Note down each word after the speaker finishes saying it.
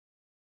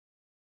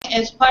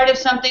happening as part of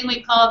something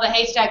we call the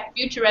HASTAC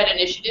FutureEd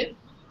Initiative.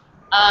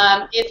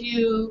 If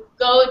you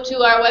go to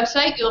our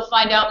website, you'll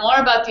find out more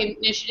about the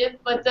initiative,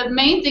 but the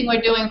main thing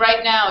we're doing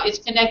right now is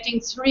connecting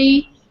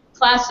 3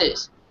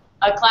 classes.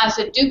 A class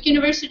at Duke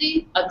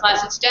University, a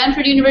class at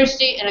Stanford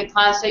University, and a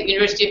class at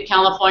University of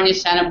California,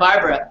 Santa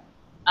Barbara.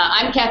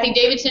 I'm Cathy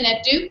Davidson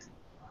at Duke.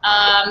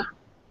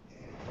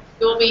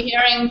 You'll be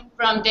hearing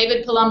from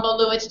David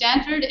Palumbo-Liu at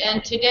Stanford,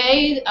 and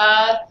today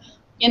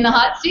in the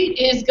hot seat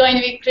is going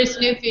to be Chris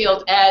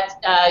Newfield at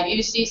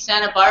UC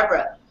Santa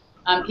Barbara.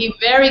 He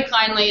very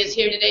kindly is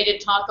here today to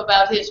talk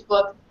about his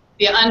book,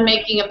 The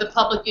Unmaking of the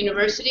Public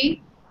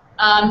University.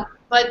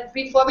 But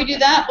before we do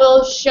that,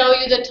 we'll show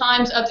you the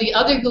times of the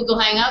other Google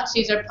Hangouts.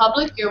 These are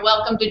public. You're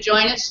welcome to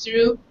join us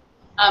through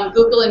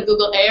Google and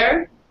Google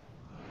Air.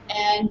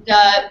 And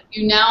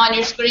you now on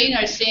your screen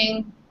are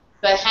seeing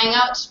the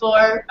Hangouts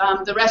for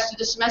the rest of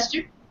the semester.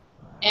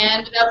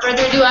 And without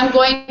further ado, I'm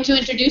going to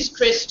introduce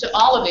Chris to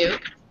all of you.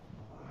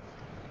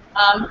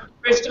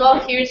 First of all,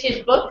 here's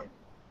his book,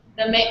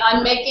 The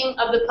Unmaking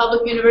of the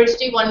Public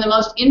University, one of the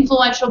most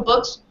influential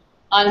books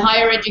on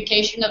higher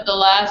education of the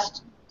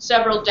last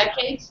several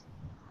decades.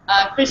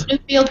 Chris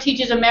Newfield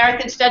teaches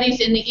American Studies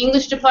in the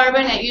English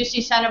department at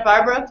UC Santa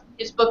Barbara.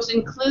 His books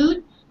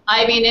include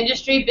Ivy and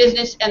Industry,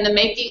 Business, and the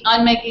Making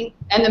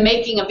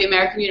of the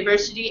American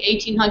University,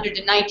 1800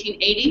 to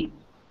 1980,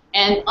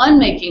 and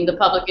Unmaking the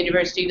Public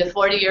University, the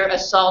 40-year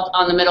assault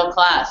on the middle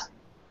class.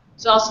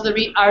 He's also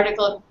the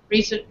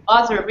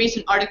author of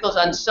recent articles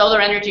on solar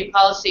energy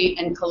policy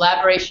and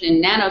collaboration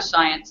in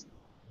nanoscience.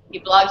 He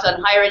blogs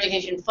on higher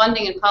education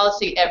funding and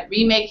policy at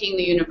Remaking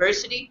the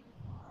University,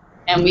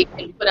 and we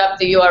can put up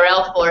the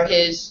URL for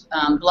his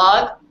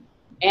blog,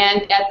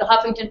 and at the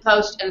Huffington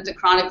Post and at the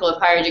Chronicle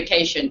of Higher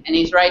Education. And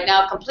he's right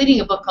now completing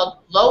a book called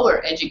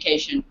Lower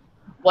Education,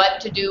 What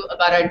to Do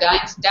About Our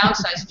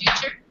Downsized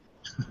Future.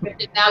 Chris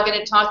is now going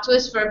to talk to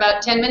us for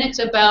about 10 minutes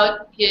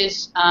about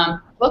his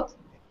book.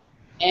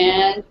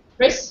 And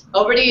Chris,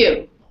 over to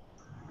you.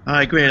 All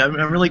right, great.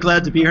 I'm really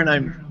glad to be here, and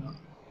I'm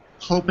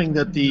hoping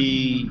that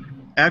the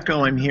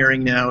echo I'm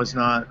hearing now is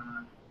not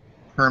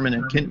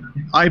permanent.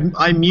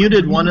 I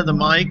muted one of the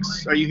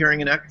mics. Are you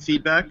hearing an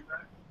feedback?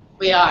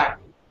 We are.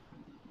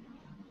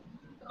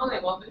 Okay,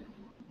 well,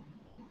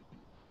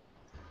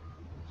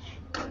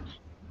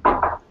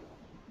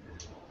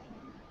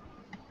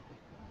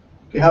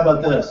 okay, how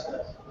about this?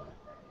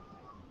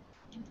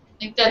 I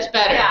think that's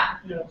better.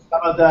 yeah. How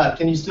about that?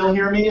 Can you still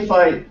hear me if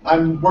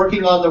I'm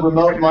working on the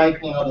remote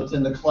mic now that's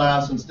in the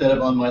class instead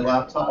of on my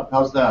laptop?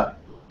 How's that?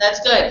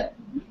 That's good.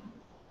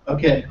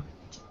 Okay.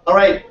 All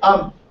right.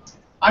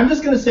 I'm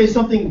just going to say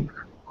something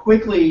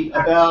quickly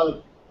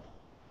about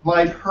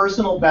my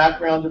personal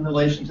background in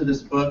relation to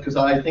this book, because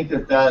I think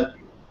that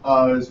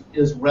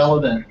is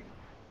relevant.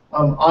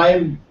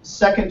 I'm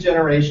second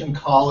generation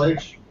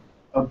college.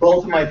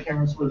 Both of my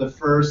parents were the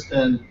first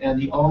and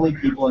the only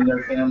people in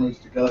their families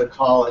to go to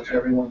college.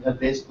 Everyone had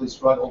basically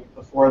struggled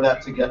before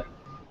that to get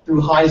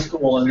through high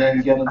school and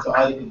then get into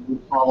either the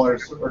blue collar or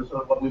sort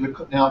of what we would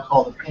now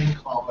call the pink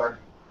collar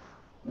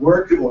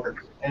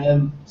workforce.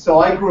 And so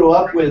I grew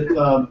up with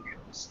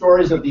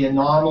stories of the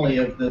anomaly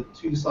of the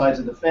 2 sides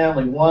of the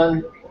family.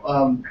 One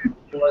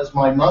was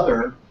my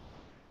mother,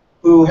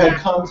 who had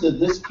come to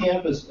this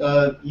campus,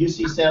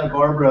 UC Santa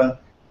Barbara,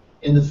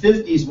 in the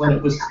 50s when it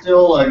was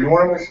still a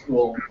normal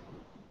school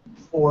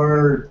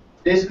for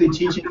basically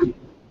teaching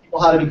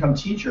people how to become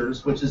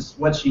teachers, which is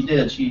what she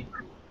did. She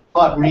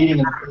taught reading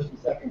in the 1st and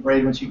 2nd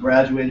grade when she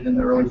graduated in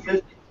the early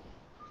 50s.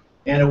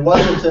 And it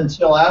wasn't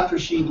until after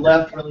she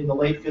left, really in the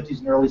late 50s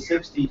and early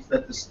 60s,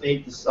 that the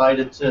state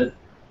decided to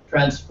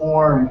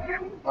transform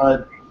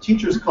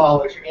Teachers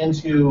College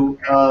into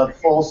a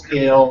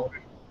full-scale,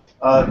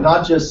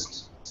 not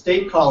just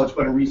state college,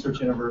 but a research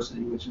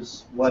university, which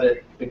is what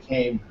it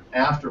became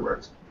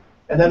afterwards.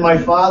 And then my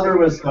father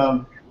was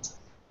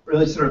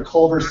really sort of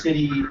Culver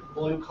City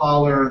blue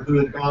collar who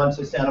had gone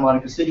to Santa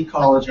Monica City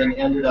College and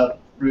ended up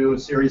through a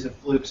series of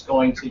flukes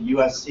going to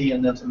USC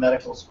and then to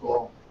medical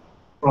school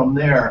from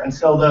there. And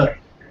so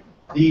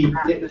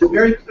it was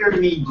very clear to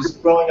me,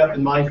 just growing up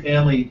in my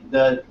family,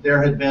 that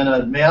there had been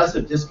a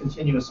massive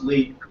discontinuous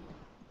leap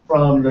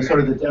from the sort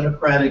of the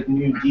Democratic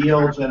New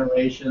Deal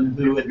generation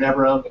who had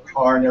never owned a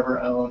car, never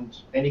owned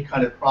any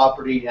kind of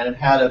property, and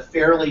had a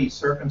fairly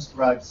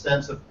circumscribed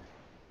sense of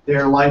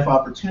their life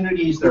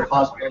opportunities, their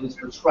possibilities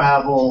for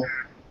travel,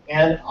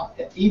 and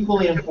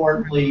equally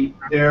importantly,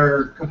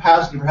 their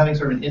capacity for having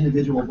sort of an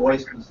individual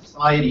voice in the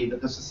society that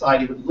the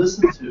society would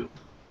listen to.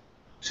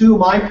 To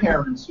my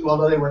parents, who,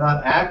 although they were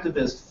not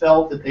activists,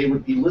 felt that they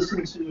would be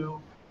listened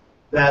to,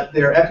 that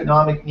their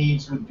economic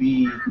needs would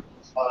be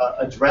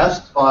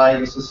addressed by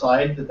the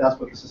society, that that's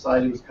what the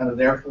society was kind of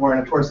there for.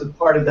 And of course, as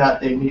part of that,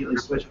 they immediately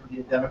switched from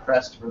being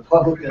Democrats to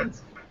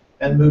Republicans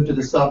and moved to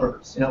the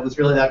suburbs. You know, it was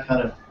really that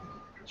kind of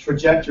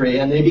trajectory.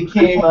 And they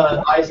became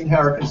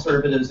Eisenhower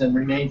conservatives and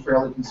remained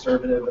fairly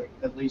conservative,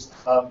 at least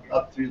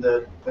up through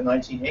the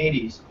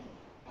 1980s.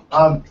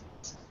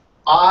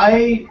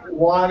 I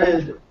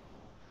wanted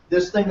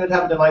this thing that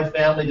happened to my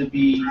family to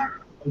be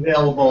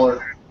available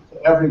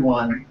to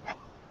everyone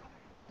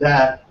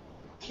that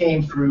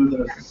came through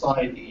the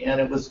society. And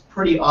it was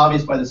pretty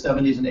obvious by the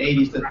 70s and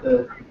 80s that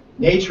the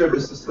nature of the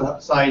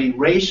society,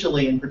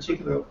 racially in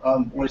particular,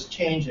 was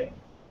changing.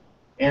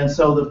 And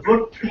so the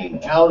book came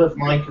out of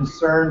my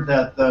concern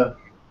that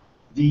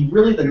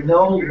really the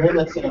no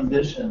limits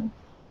ambition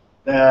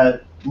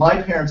that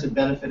my parents had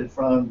benefited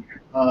from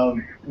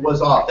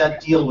was off.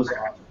 That deal was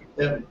off.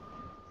 The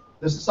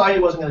society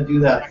wasn't going to do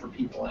that for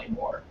people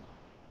anymore.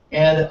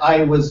 And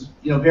I was,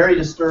 very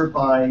disturbed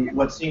by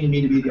what seemed to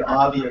me to be the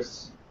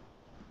obvious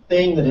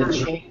thing that had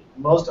changed,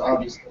 the most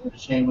obvious thing that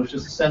had changed, which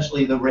is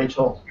essentially the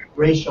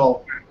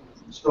racial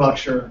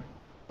structure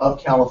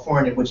of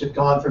California, which had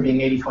gone from being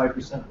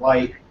 85%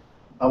 white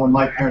when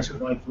my parents were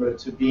going through it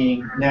to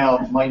being now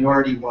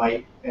minority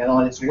white, and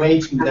on its way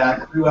to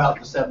that throughout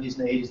the 70s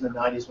and the 80s and the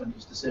 90s when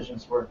these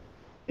decisions were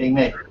being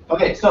made.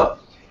 Okay, so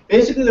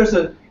basically there's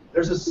a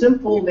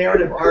simple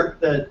narrative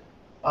arc that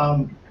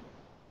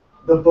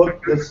the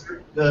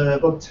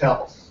book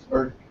tells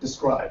or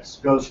describes,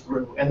 goes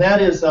through, and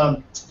that is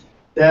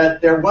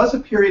that there was a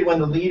period when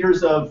the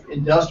leaders of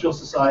industrial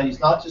societies,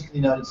 not just in the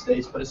United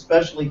States, but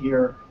especially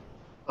here,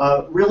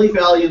 really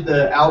valued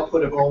the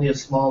output of only a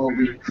small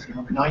elite. In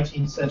the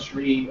 19th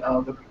century,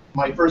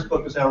 my first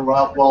book was on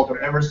Ralph Waldo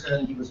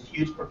Emerson. He was a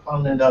huge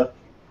proponent of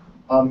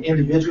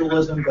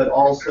individualism, but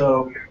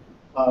also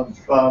of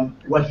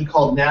what he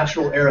called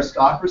natural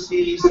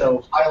aristocracy,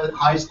 so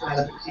high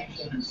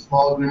stratification and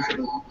small groups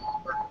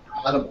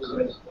of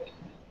elite.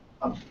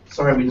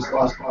 Sorry, we just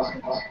lost.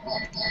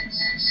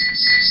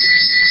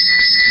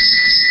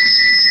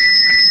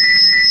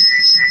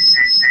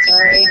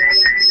 Sorry.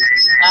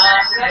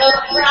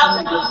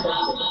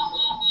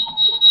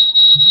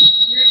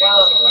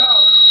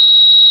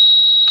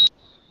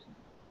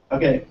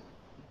 Okay.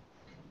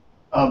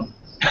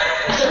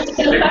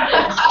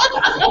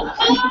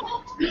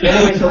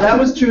 Anyway, so that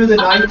was true of the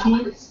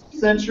 19th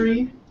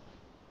century.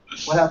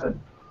 What happened?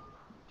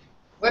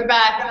 We're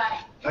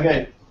back.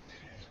 Okay.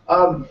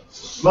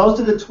 Most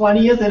of the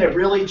 20th, and it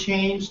really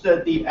changed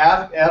at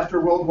after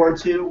World War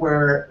II,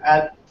 where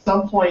at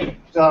some point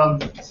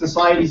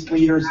society's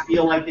leaders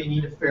feel like they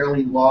need a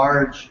fairly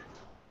large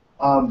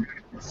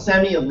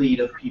semi-elite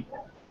of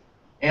people.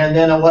 And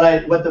then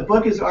what the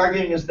book is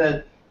arguing is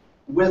that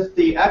with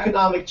the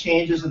economic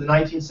changes of the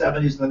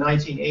 1970s and the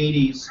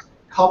 1980s,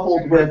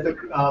 coupled with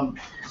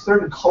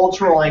certain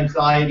cultural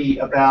anxiety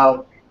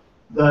about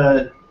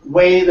the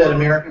way that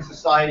American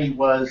society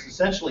was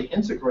essentially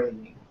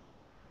integrating,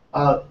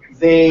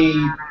 they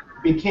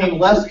became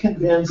less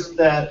convinced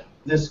that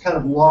this kind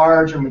of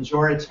large or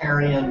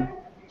majoritarian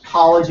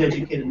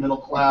college-educated middle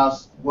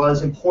class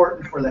was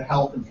important for the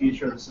health and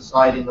future of the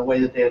society in the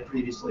way that they had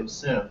previously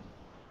assumed.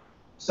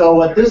 So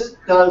what this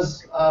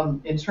does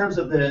in terms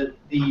of the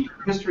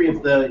history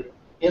of the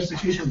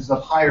institutions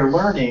of higher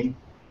learning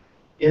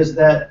is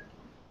that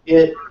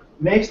it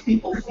makes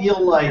people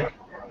feel like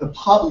the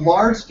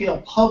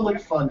large-scale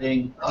public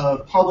funding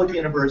of public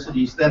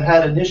universities that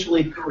had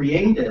initially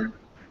created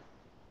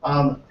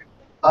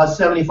a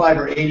 75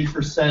 or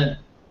 80%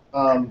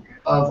 of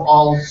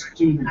all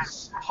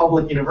students'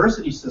 public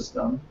university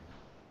system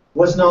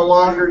was no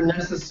longer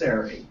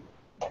necessary.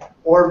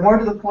 Or more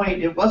to the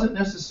point, it wasn't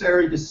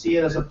necessary to see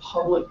it as a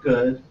public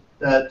good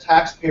that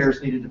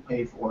taxpayers needed to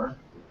pay for.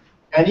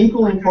 And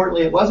equally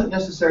importantly, it wasn't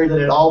necessary that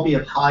it all be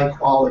of high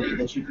quality,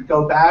 that you could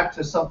go back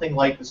to something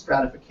like the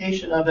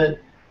stratification of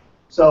it.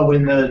 So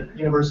in the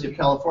University of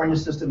California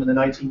system in the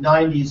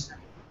 1990s,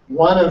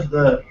 one of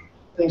the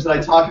things that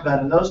I talk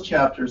about in those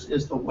chapters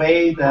is the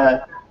way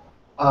that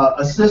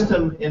a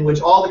system in which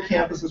all the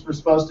campuses were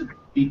supposed to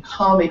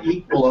become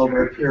equal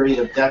over a period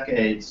of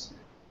decades,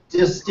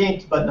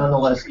 distinct but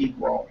nonetheless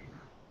equal,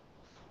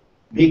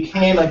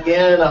 became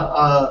again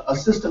a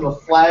system of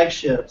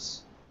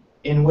flagships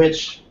in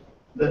which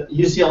the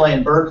UCLA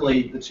and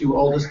Berkeley, the two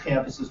oldest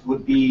campuses,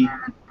 would be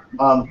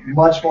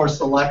much more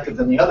selective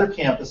than the other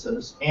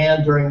campuses.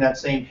 And during that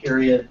same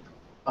period,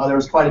 there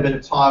was quite a bit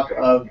of talk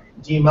of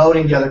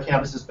demoting the other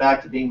campuses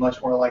back to being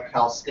much more like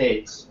Cal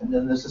State's. And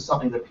then this is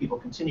something that people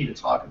continue to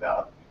talk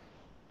about.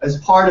 As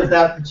part of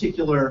that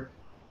particular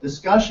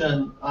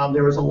discussion,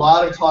 there was a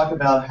lot of talk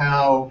about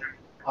how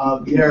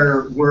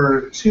there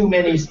were too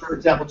many, for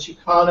example,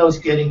 Chicanos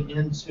getting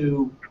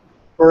into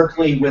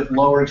Berkeley with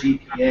lower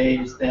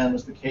GPAs than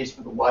was the case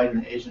for the white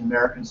and Asian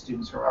American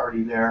students who are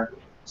already there.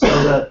 So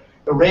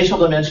the racial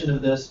dimension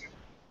of this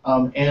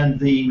and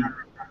the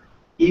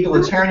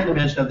egalitarian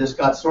dimension of this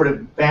got sort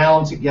of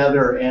bound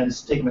together and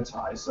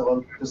stigmatized.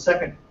 So the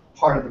second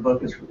part of the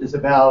book is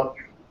about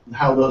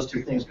how those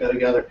two things go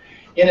together.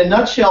 In a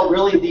nutshell,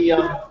 really,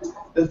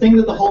 the thing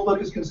that the whole book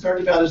is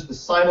concerned about is the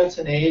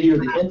simultaneity or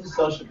the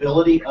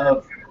indissociability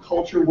of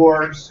culture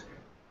wars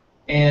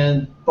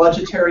and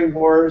budgetary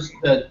wars,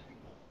 that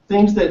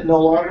things that no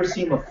longer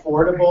seem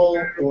affordable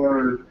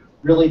or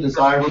really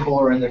desirable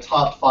or in the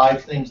top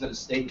 5 things that a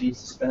state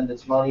needs to spend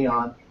its money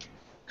on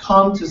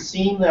come to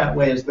seem that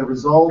way as the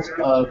result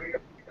of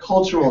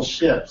cultural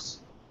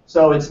shifts.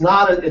 So it's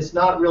not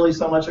really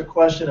so much a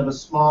question of a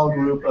small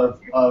group of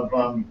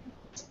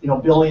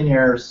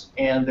billionaires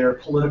and their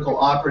political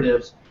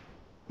operatives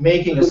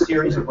making a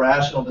series of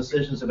rational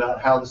decisions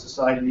about how the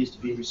society needs to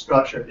be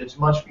restructured. It's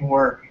much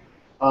more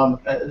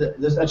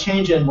there's a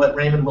change in what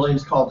Raymond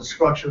Williams called the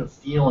structure of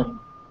feeling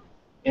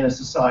in a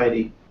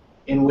society,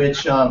 in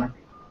which a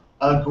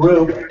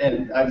group,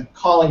 and I'm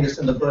calling this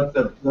in the book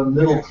the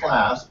middle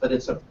class, but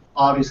it's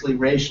obviously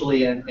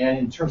racially and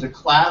in terms of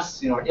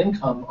class,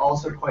 income,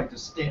 also quite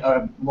distinct,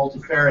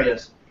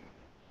 multifarious.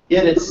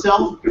 It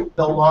itself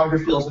no longer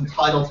feels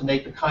entitled to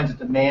make the kinds of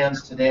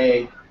demands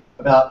today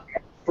about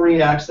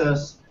free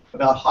access,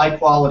 about high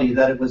quality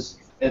that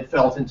it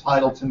felt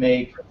entitled to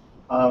make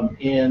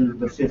in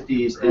the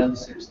 50s and the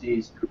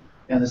 60s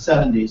and the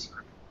 70s.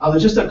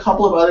 There's just a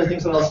couple of other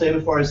things that I'll say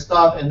before I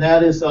stop, and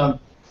that is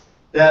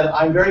that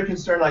I'm very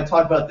concerned, I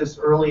talk about this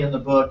early in the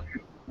book,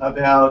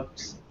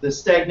 about the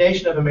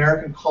stagnation of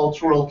American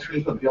cultural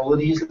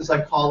capabilities, as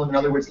I call them. In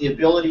other words, the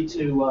ability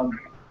to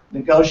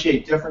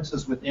negotiate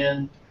differences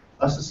within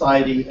a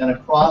society and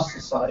across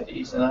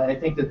societies. And I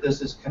think that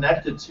this is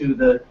connected to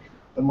the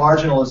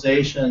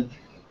marginalization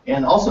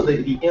and also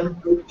the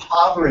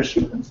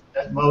impoverishment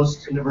at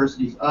most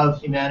universities of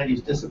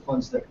humanities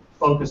disciplines that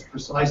focus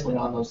precisely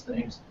on those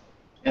things.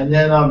 And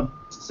then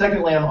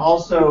secondly, I'm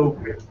also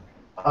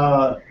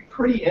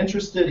pretty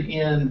interested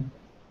in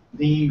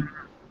the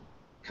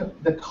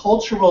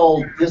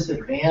cultural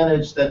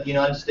disadvantage that the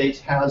United States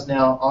has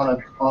now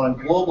on a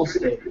global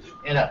stage.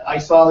 And I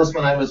saw this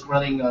when I was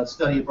running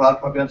study abroad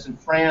programs in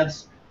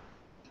France,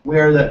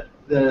 where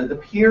the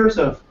peers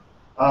of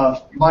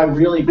my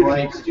really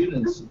bright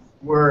students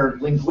were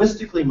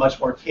linguistically much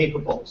more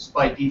capable, just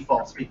by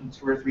default, speaking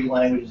 2 or 3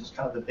 languages is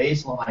kind of the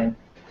baseline.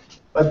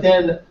 But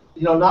then,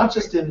 not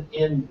just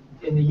in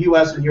the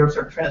U.S. and Europe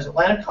sort of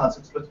transatlantic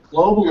concepts, but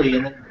globally,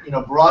 and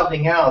then,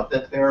 broadening out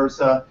that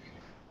there's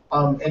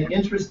an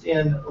interest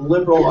in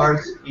liberal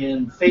arts,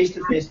 in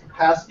face-to-face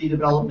capacity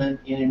development,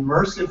 in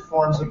immersive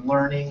forms of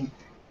learning,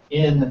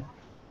 in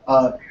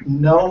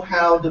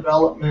know-how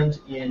development,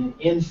 in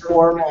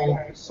informal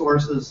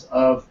sources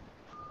of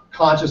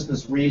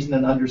consciousness, reason,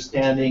 and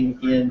understanding,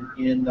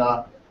 in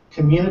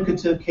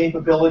communicative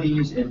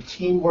capabilities, in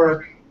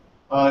teamwork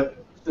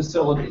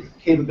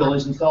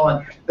capabilities, and so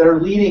on, that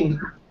are leading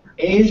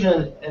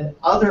Asian and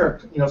other,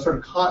 sort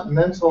of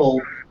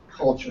continental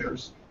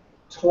cultures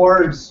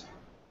towards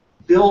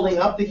building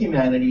up the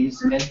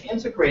humanities and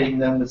integrating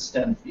them with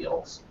STEM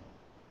fields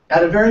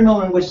at a very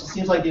moment in which it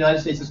seems like the United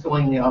States is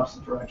going in the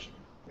opposite direction.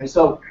 Okay,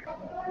 so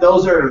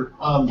those are,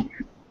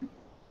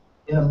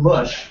 in a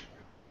mush,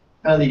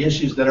 kind of the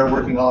issues that are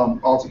working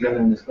all together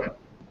in this book.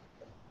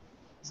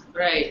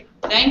 Great.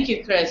 Thank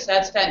you, Chris.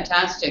 That's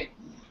fantastic.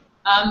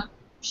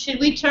 Should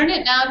we turn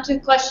it now to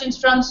questions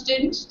from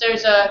students?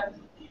 There's a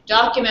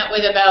document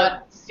with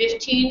about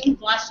 15,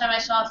 last time I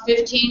saw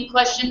 15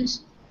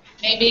 questions.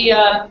 Maybe,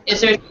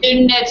 is there a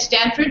student at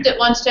Stanford that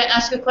wants to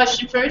ask a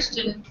question first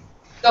and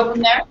go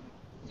from there?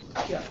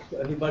 Yeah,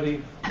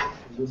 anybody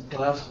in this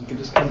class, you can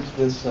just come to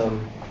this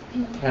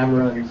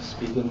camera and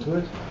speak into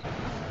it.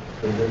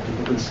 So that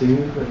people can see you.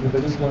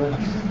 Anybody's want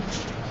to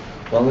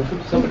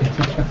volunteer? Somebody.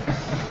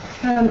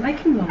 I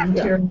can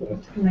volunteer.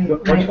 Yeah.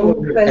 My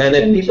own question. And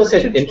if people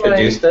could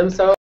introduce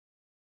themselves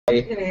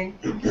okay.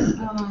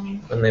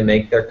 when they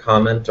make their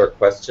comment or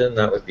question,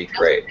 that would be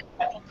great.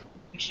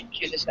 We should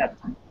cue this up.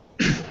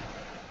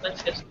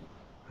 Let's just.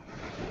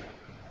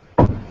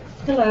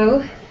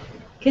 Hello.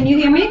 Can you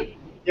hear me?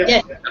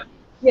 Yes.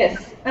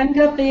 Yes. I'm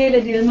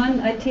Gabriele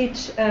Dillmann. I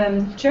teach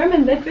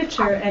German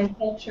literature and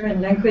culture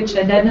and language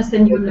at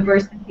Davidson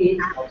University.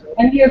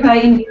 I'm here by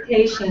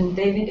invitation.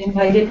 David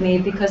invited me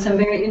because I'm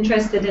very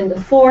interested in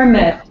the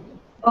format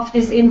of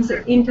this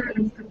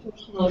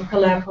interinstitutional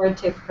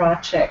collaborative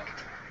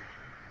project.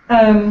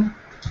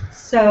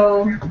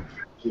 So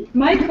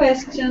my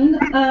question,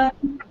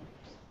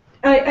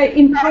 I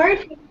in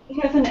part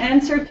have an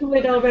answer to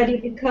it already,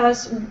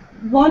 because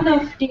one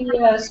of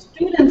the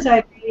students,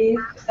 I believe,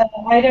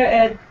 either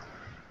at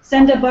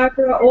Santa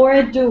Barbara or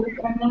at Duke,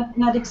 I'm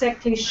not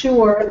exactly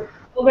sure,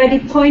 already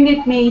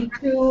pointed me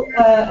to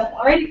an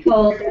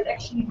article that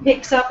actually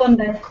picks up on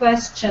that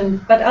question.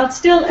 But I'll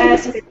still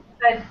ask it.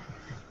 But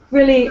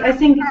really, I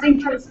think it's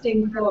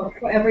interesting for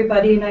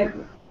everybody, and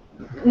I'm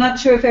not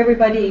sure if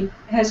everybody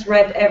has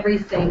read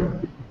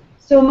everything.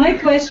 So my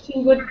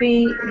question would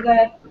be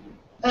that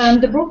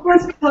the book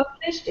was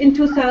published in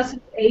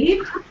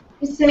 2008,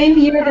 the same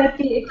year that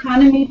the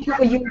economy took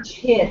a huge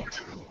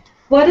hit.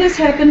 What has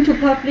happened to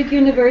public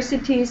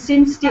universities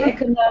since the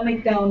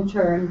economic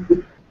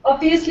downturn?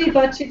 Obviously,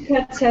 budget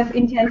cuts have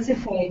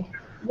intensified.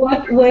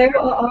 Where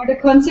are the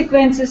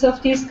consequences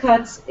of these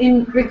cuts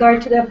in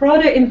regard to their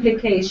broader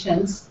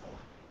implications?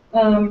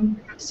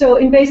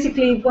 So,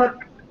 basically,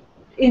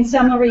 in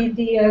summary,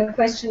 the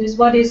question is,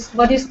 what is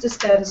the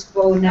status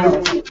quo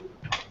now?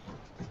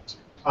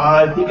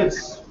 I think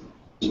it's.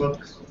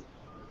 Whoops.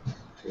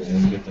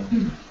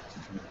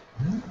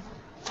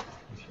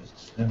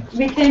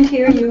 We can't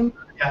hear you.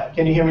 Yeah,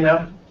 can you hear me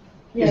now?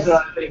 Yes. It's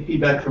not getting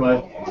feedback from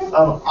my.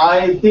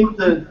 I think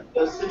the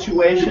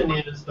situation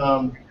is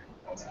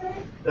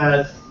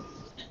that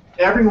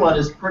everyone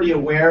is pretty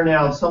aware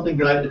now of something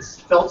that it's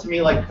felt to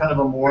me like kind of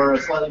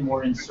a slightly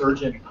more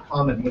insurgent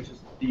comment, which is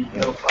the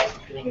middle class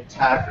being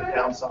attacked or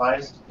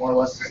downsized more or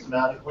less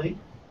systematically.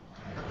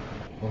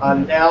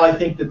 Now I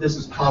think that this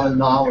is common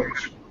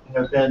knowledge.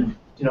 There have been,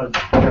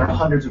 there are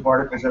hundreds of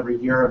articles every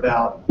year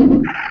about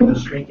the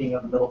shrinking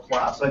of the middle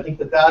class. So I think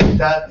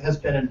that has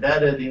been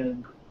embedded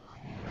in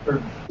sort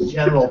of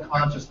general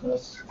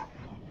consciousness,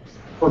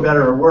 for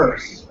better or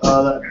worse.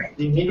 The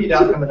immediate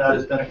outcome of that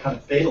has been a kind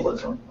of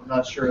fatalism. I'm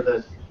not sure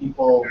that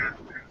people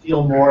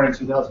feel more in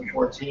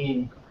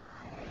 2014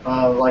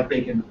 like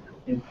they can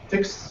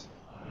fix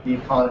the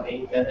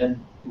economy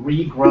and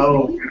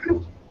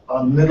regrow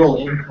a middle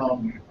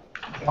income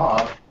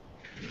job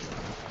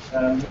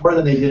more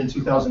than they did in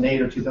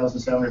 2008 or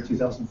 2007 or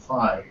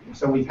 2005. And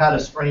so we've had a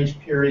strange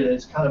period.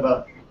 It's kind of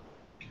a,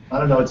 I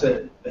don't know, it's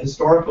a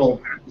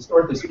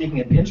historically speaking,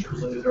 an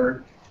interlude,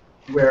 or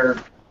where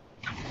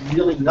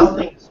really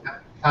nothing is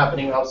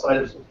happening outside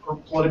of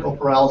political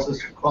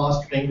paralysis,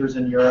 crossed fingers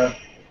in Europe,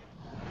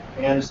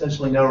 and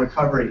essentially no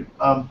recovery.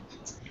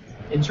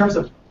 In terms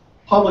of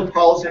public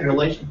policy in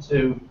relation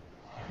to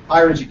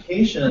higher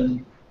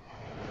education,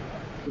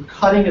 the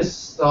cutting has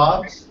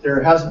stopped.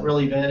 There hasn't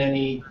really been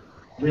any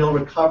real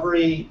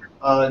recovery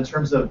in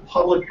terms of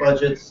public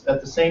budgets.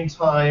 At the same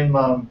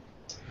time,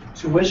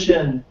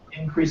 tuition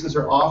increases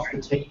are off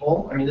the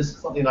table. I mean, this is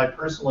something that I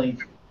personally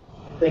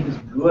think is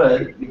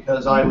good,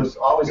 because I was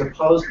always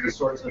opposed to the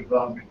sorts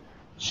of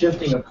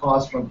shifting of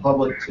costs from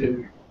public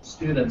to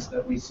students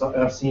that we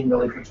have seen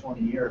really for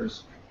 20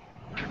 years.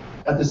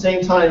 At the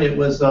same time, it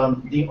was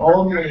the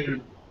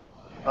only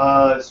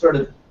sort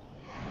of,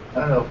 I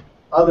don't know,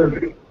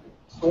 other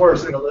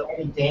source, the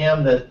only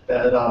dam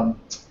that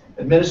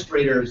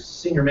administrators,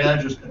 senior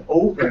managers can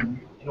open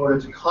in order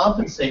to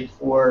compensate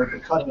for the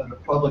cutting on the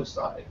public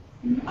side.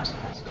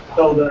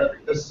 So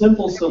the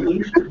simple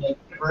solution that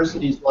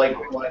universities like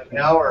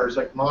ours,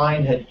 like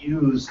mine, had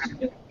used in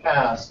the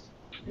past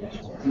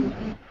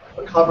to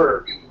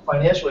recover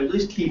financially, at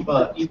least keep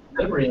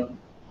equilibrium,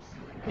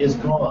 is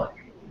gone.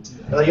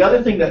 Now, the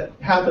other thing that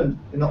happened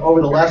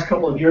over the last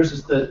couple of years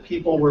is that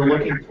people were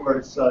looking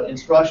towards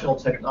instructional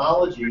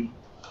technology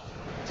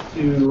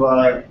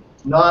to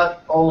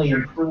not only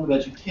improve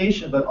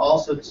education, but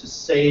also to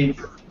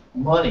save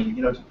money,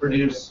 to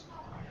produce.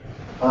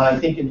 I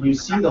think in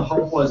UC, the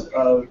hope was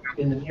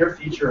in the near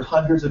future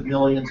hundreds of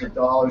millions of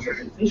dollars of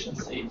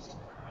efficiencies.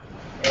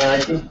 And I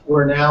think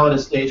we're now at a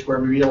stage where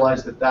we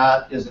realize that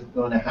that isn't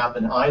going to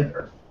happen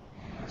either.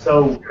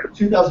 So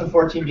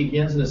 2014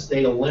 begins in a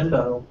state of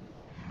limbo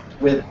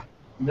with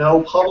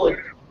no public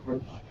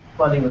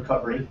funding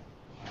recovery,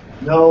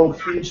 no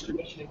huge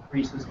tuition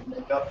increases to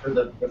make up for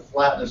the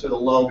flatness or the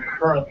low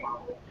current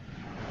level,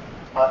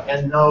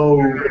 and no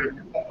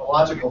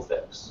technological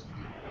fix.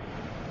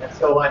 And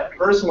so I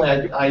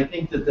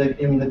think that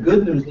the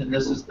good news in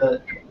this is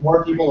that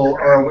more people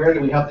are aware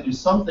that we have to do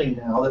something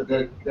now,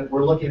 that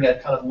we're looking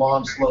at kind of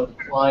long, slow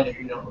decline if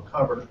we don't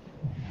recover.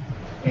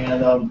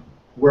 And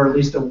we're at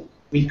least,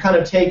 we've kind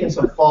of taken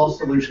some false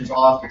solutions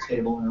off the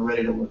table and are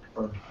ready to look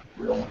for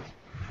real ones.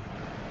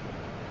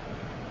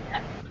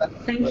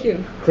 Thank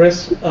you.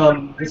 Chris,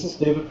 this is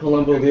David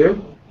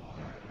Palumbo-Liu.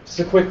 Just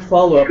a quick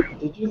follow-up.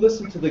 Did you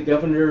listen to the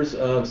governor's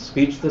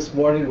speech this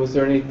morning? Was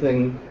there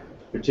anything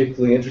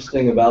particularly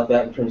interesting about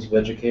that in terms of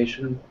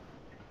education?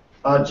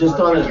 Just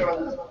on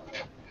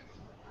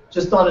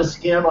a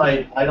skim,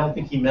 I don't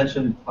think he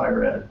mentioned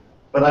higher ed,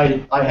 but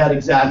I had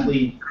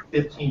exactly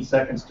 15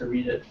 seconds to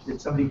read it.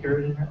 Did somebody hear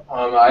it in here?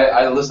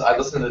 I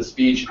listened to the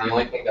speech, and the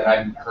only thing that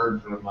I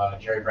heard from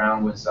Jerry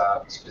Brown was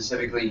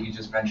specifically he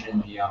just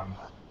mentioned the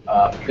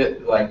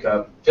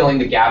filling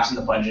the gaps in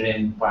the budget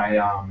in by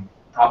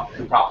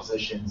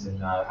propositions and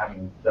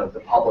having the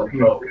public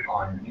vote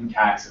on new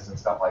taxes and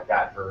stuff like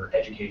that for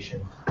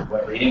education.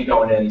 Whatever. He didn't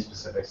go into any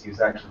specifics. He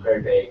was actually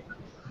very vague,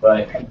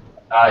 but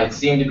it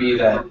seemed to be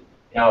that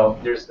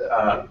there's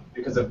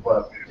because of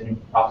the new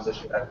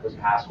proposition that was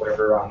passed,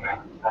 whatever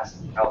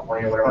passed in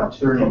California, whatever, to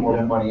put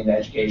more money into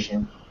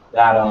education.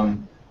 That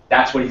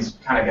that's what he's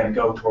kind of going to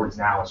go towards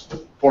now, is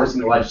forcing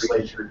the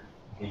legislature,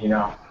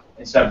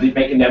 instead of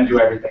making them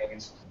do everything,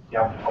 is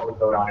public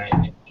vote on it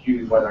and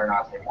choose whether or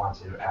not they want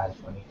to add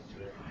money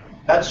into it.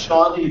 That's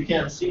Sean, that you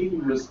can't see.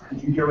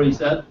 Did you hear what he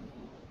said?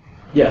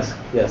 Yes,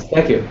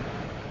 thank you.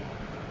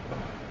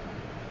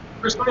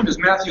 Chris, my name is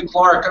Matthew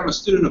Clark. I'm a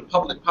student of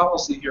public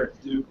policy here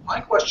at Duke. My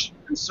question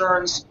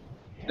concerns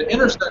the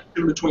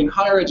intersection between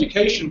higher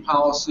education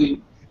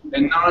policy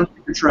and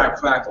non-tenure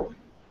track faculty.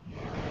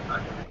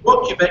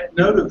 Well, you make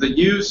note of the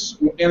use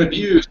and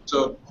abuse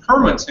of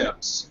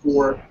perma-temps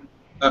for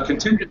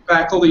contingent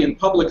faculty in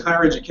public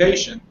higher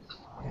education.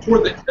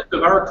 Toward the end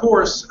of our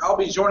course, I'll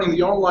be joining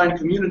the online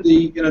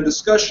community in a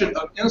discussion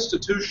of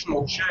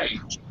institutional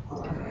change.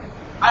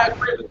 I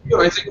agree with you,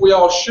 and I think we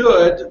all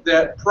should,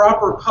 that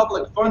proper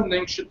public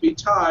funding should be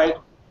tied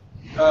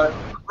to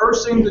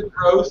reversing the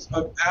growth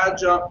of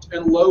adjunct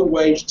and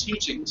low-wage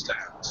teaching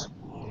staffs.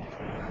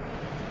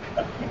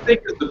 I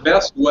think that the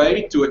best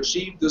way to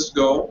achieve this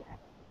goal,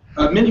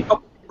 many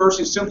public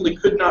University simply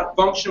could not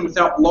function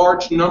without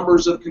large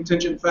numbers of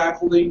contingent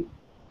faculty.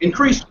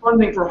 Increased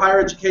funding for higher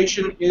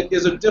education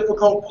is a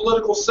difficult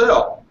political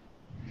sell.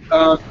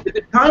 Is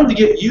it time to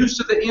get used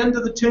to the end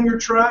of the tenure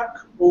track,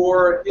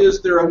 or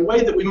is there a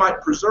way that we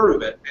might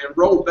preserve it and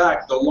roll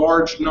back the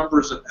large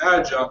numbers of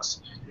adjuncts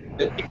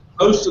that keep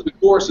most of the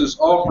courses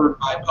offered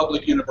by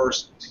public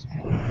universities?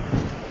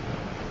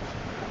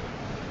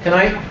 Can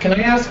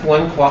I ask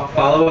one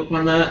follow-up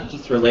on that,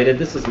 just related?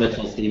 This is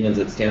Mitchell Stevens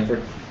at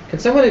Stanford. Can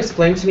someone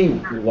explain to me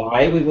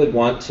why we would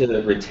want to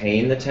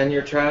retain the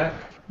tenure track?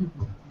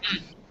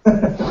 Go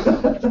for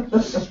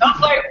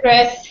it,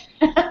 Chris.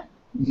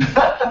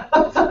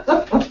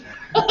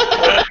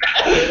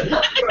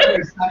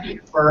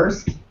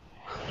 First,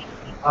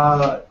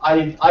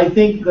 I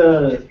think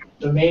the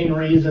main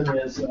reason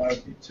is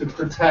to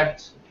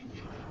protect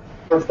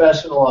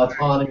professional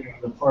autonomy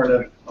on the part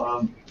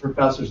of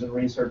professors and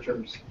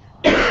researchers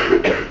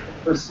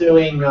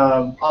pursuing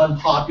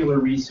unpopular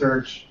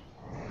research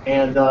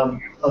and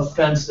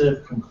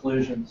offensive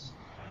conclusions.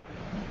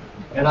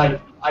 And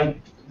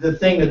the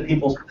thing that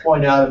people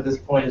point out at this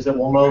point is that,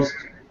 well, most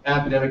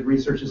academic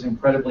research is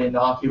incredibly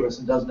innocuous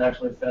and doesn't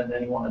actually offend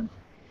anyone.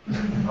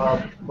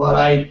 But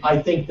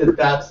I think that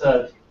that's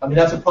a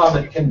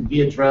problem that can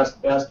be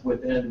addressed best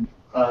within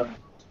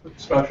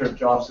structure of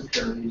job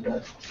security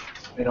that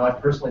I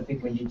personally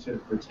think we need to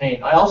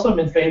retain. I also am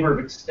in favor of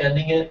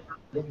extending it.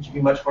 I think it should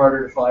be much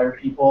harder to fire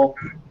people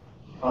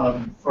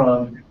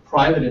from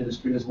private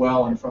industry as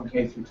well and from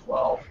K through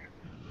 12.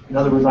 In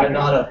other words, I'm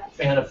not a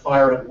fan of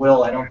fire at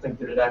will. I don't think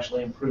that it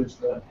actually improves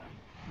the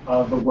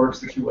work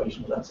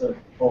situation. That's a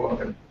whole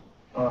other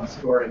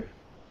story.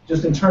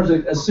 Just in terms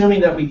of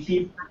assuming that we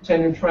keep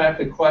tenure track,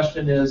 the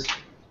question is,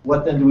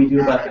 what then do we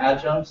do about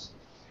adjuncts?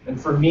 And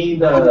for me,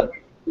 the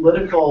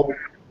political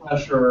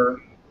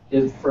pressure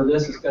for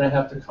this is going to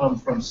have to come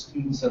from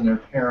students and their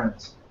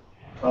parents.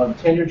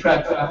 Tenure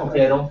track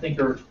faculty,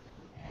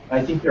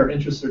 I think their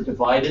interests are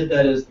divided.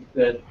 That is,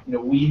 that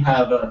we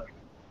have a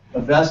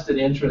vested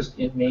interest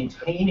in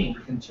maintaining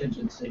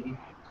contingency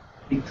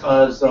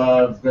because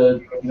of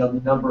the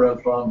number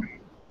of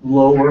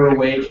lower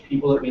wage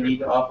people that we need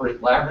to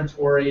operate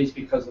laboratories,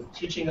 because of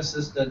teaching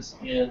assistants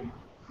in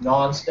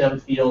non-STEM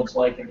fields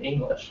like in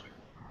English.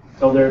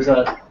 So there's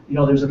a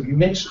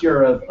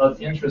mixture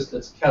of interest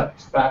that's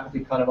kept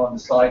faculty kind of on the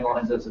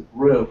sidelines as a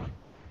group.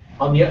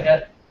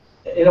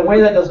 In a way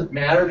that doesn't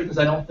matter, because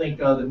I don't think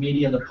the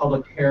media and the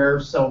public care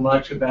so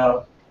much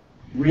about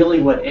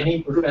really what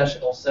any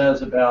professional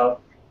says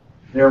about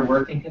their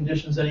working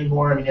conditions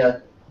anymore. I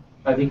mean,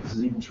 I think this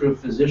is even true of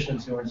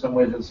physicians, who are in some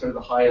ways are sort of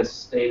the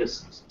highest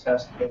status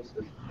test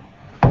cases.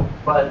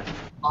 But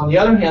on the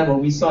other hand,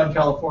 what we saw in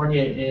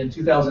California in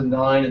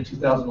 2009 and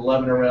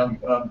 2011 around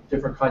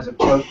different kinds of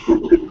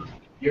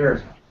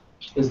years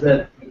is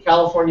that the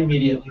California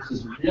media at least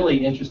is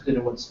really interested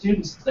in what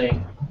students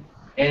think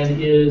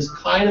and is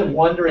kind of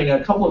wondering,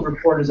 a couple of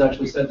reporters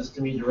actually said this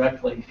to me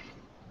directly,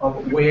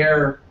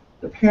 where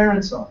the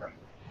parents are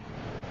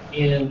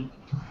in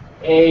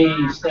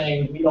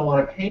saying we don't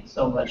want to pay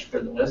so much for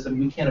this and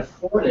we can't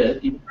afford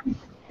it even if we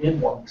did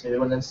want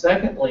to, and then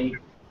secondly,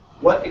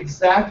 what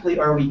exactly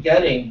are we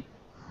getting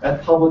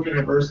at public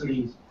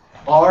universities?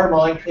 Are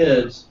my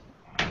kids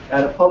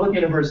at a public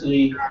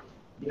university,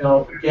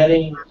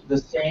 getting the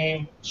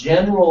same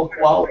general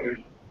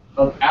quality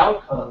of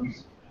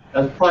outcomes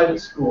as private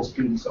school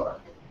students are?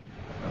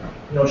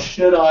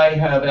 Should I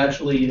have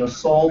actually,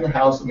 sold the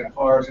house and the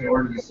cars in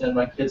order to send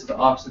my kids to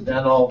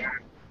Occidental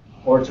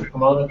or to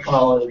Pomona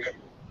College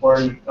or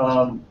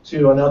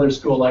to another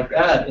school like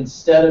that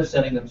instead of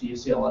sending them to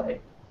UCLA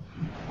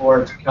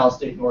or to Cal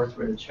State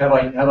Northridge? Have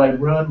I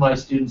ruined my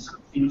students'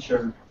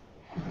 future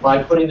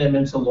by putting them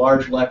into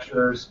large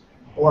lectures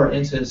or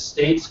into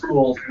state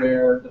schools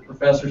where the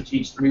professors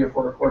teach 3 or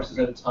 4 courses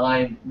at a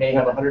time, may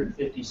have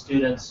 150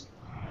 students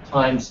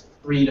times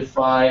 3 to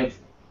 5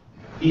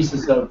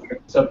 pieces of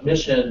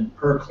submission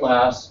per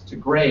class to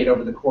grade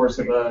over the course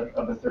of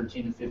a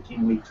 13 to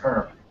 15 week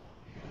term?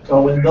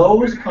 So when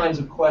those kinds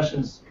of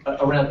questions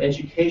around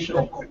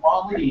educational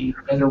quality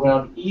and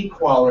around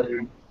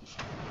equality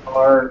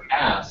are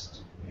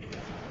asked,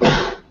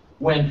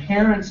 when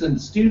parents and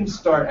students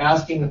start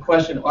asking the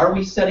question, are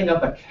we setting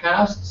up a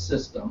caste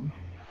system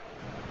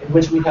in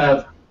which we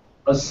have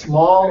a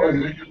small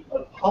elite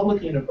of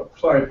private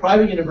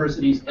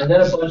universities and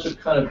then a bunch of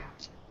kind of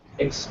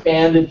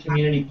expanded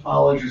community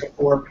colleges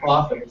for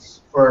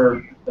profits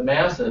for the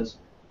masses,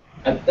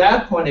 at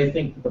that point I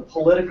think the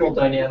political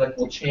dynamic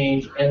will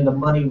change and the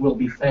money will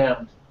be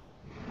found.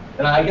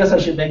 And I guess I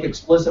should make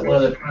explicit one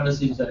of the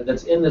premises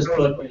that's in this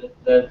book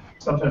that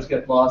sometimes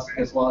gets lost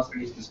in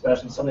these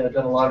discussions, something I've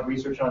done a lot of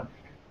research on.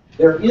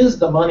 There is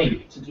the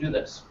money to do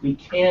this. We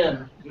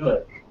can do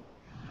it.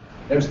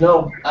 There's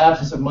no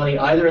absence of money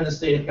either in the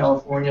state of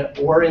California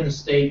or in the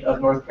state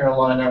of North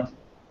Carolina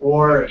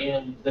or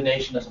in the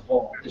nation as a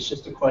whole. It's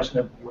just a question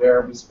of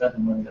where we spend the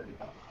money that we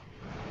have.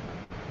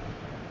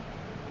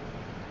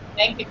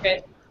 Thank you,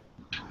 Chris.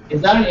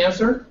 Is that an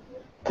answer?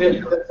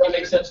 Does that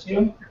make sense to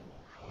you?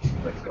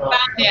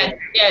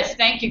 Yes,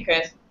 thank you,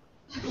 Chris.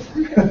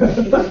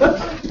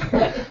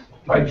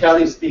 All right,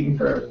 Cathy's speaking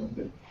for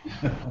everyone.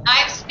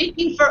 I'm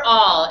speaking for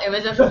all. It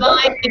was a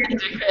fine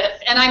answer, Chris.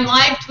 And I'm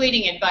live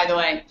tweeting it, by the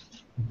way.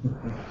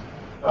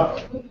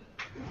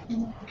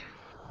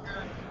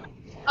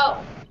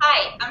 Oh,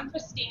 hi, I'm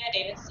Christina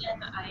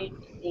Davidson. I'm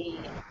the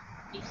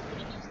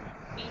student.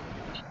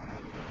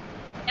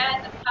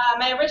 And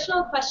my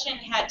original question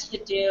had to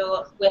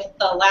do with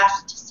the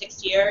last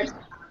 6 years,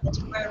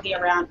 particularly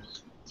around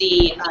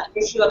the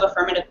issue of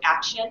affirmative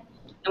action,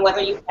 and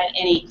whether you had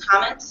any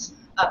comments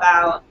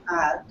about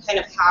kind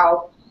of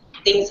how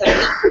things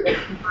have been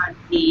on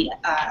the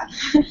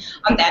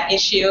on that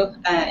issue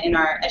in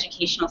our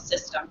educational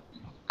system.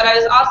 But I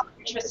was also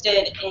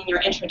interested in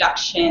your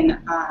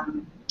introduction.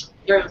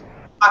 You're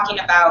talking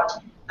about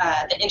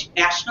the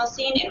international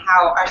scene and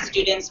how our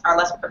students are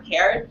less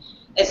prepared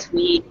as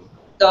we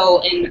go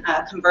and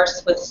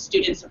converse with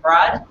students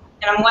abroad.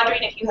 And I'm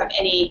wondering if you have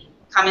any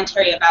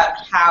commentary about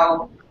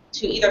how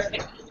to either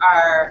fix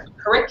our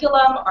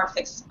curriculum or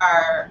fix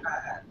our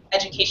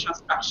educational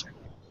structure.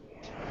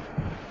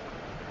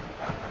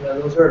 Yeah,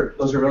 those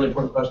are really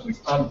important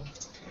questions.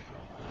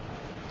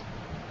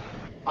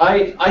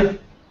 I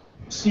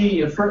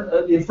see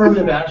the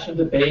affirmative action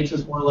debates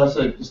as more or less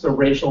just a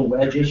racial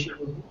wedge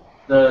issue.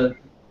 The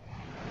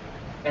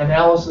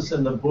analysis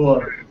in the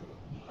book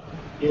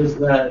is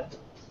that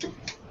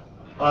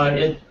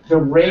the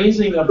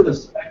raising of the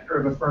specter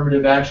of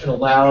affirmative action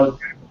allowed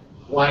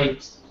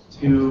whites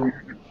to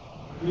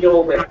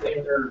feel that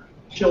their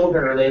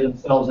children or they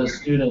themselves as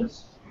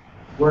students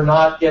were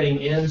not getting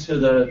into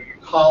the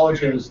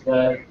colleges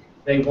that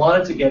they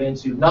wanted to get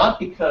into, not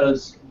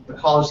because the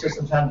college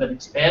systems hadn't been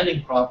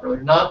expanding properly,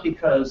 not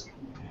because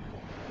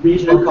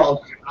regional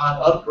colleges were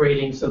not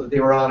upgrading so that they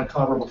were on a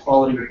comparable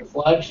quality with the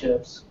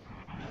flagships,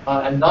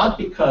 and not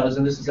because,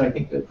 and this is I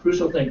think the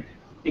crucial thing,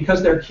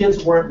 because their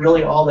kids weren't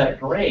really all that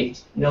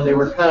great. You know, they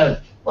were kind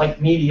of like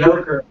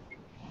mediocre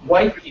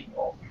white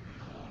people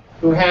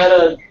who had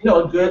a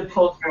good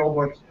post-World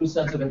War II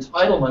sense of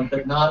entitlement,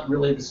 but not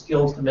really the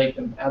skills to make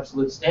them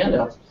absolute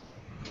standouts.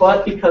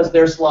 But because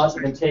their slots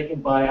have been taken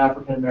by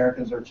African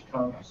Americans or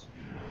Chicanos.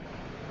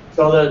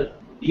 So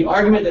the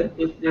argument that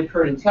it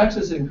occurred in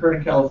Texas, it occurred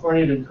in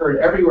California, it occurred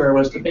everywhere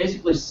was to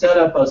basically set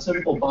up a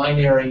simple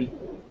binary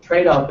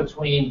trade-off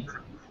between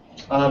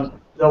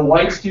the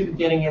white student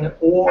getting in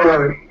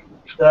or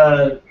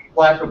the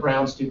black or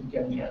brown student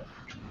getting in.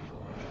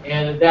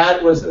 And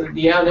that was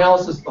the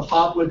analysis, the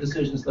Hopwood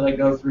decisions that I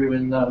go through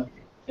in the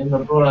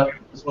book,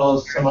 as well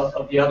as some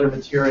of the other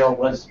material,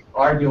 was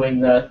arguing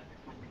that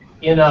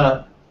in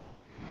a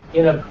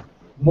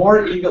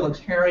more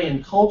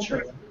egalitarian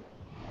culture,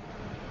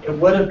 it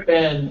would have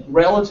been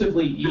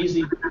relatively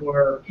easy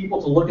for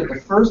people to look at the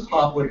first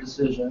Hopwood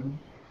decision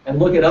and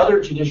look at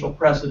other judicial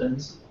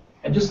precedents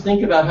and just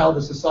think about how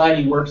the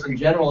society works in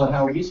general and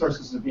how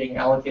resources are being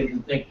allocated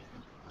and think,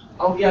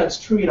 oh yeah, it's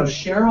true,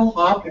 Cheryl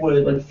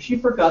Hopwood, like she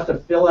forgot to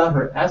fill out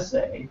her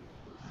essay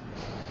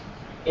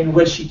in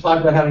which she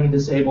talked about having a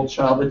disabled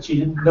child, but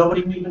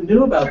nobody even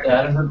knew about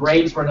that, and her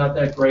grades were not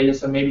that great, and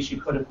so maybe she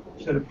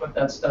should have put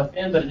that stuff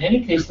in. But in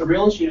any case, the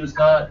real issue is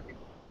not,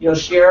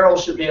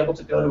 Cheryl should be able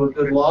to go to a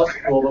good law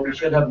school, but we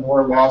should have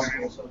more law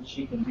schools so that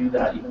she can do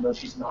that, even though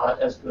she's not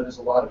as good as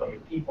a lot of other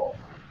people.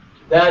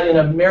 That in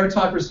a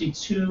meritocracy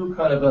 2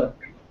 kind of a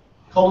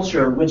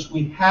culture, which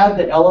we had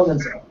the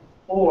elements of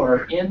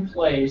before in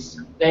place,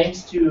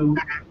 thanks to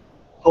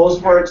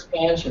post-war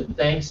expansion,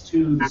 thanks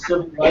to the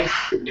civil rights,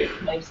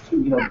 thanks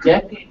to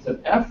decades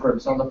of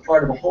efforts on the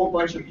part of a whole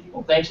bunch of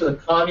people, thanks to the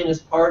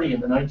Communist Party in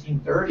the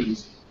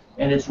 1930s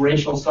and its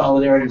racial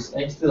solidarities,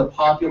 thanks to the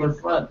Popular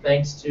Front,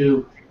 thanks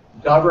to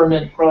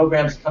government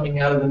programs coming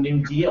out of the New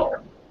Deal.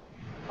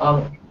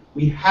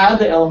 We had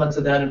the elements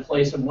of that in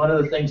place, and one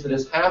of the things that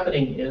is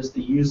happening is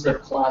the use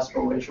of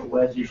classical racial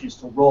wedge issues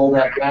to roll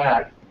that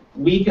back,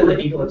 weaken the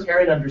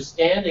egalitarian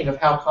understanding of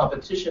how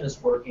competition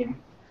is working,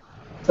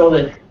 so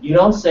that you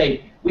don't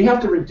say, we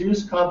have to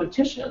reduce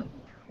competition.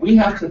 We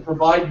have to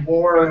provide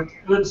more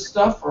good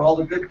stuff for all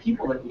the good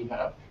people that we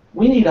have.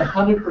 We need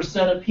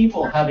 100% of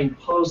people having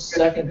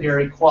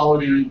post-secondary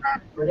quality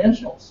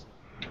credentials.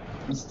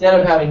 Instead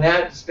of having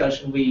that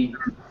discussion, we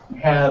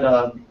had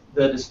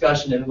the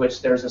discussion in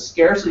which there's a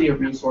scarcity of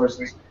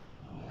resources,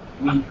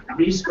 we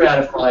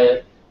re-stratify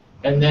it,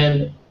 and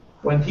then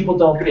when people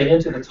don't get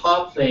into the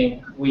top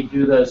thing, we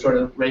do the sort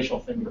of racial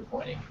finger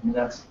pointing. I mean,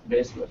 that's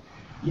basically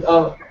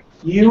it.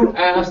 You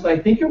asked, I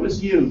think it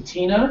was you,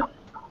 Tina,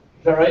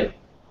 is that right?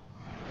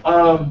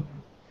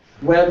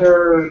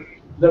 Whether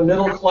the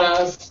middle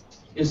class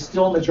is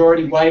still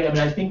majority white. I mean,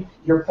 I think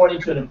you're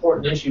pointing to an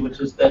important issue, which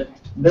is that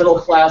middle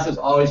class is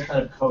always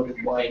kind of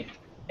coded white.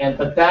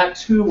 But that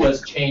too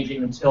was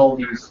changing until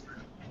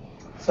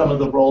some of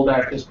the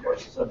rollback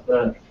discourses of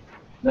the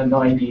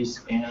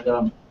 90s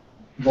and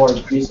more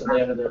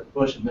recently under the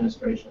Bush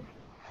administration.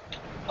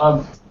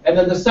 And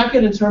then the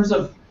second, in terms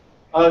of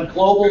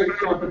global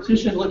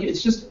competition, look,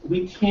 it's just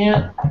we've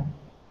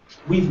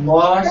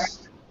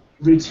lost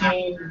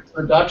routine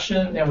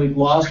production, and we've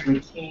lost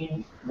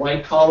routine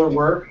white-collar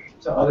work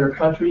to other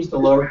countries, to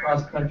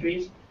lower-cost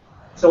countries.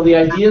 So the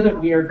idea that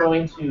we are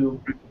going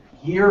to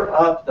gear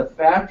up the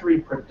factory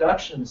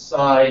production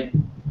side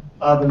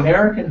of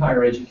American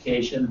higher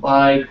education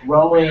by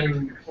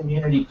growing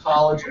community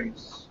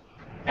colleges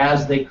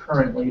as they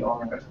currently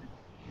are,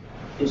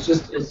 it's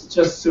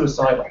just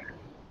suicidal.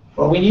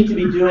 What we need to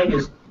be doing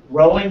is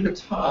growing the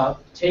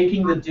top,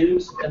 taking the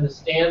Dukes and the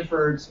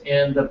Stanfords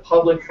and the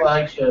public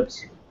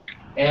flagships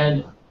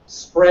and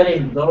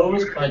spreading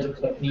those kinds of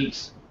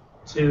techniques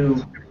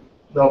to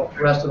the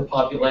rest of the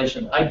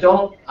population. I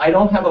don't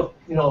have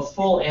a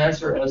full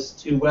answer as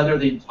to whether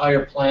the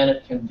entire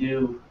planet can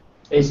do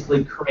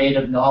basically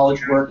creative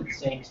knowledge work at the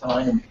same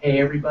time and pay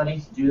everybody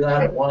to do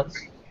that at once.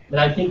 And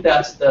I think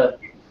that's the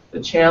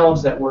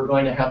challenge that we're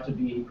going to have to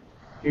be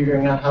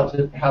figuring out how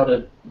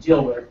to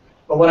deal with.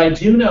 But what I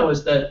do know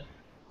is that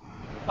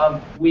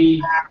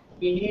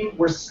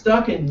we're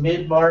stuck in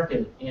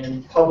mid-market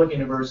in public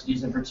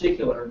universities in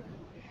particular.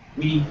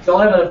 We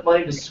don't have enough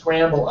money to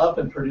scramble up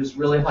and produce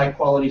really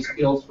high-quality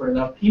skills for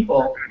enough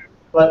people,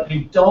 but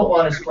we don't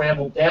want to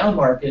scramble down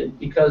market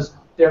because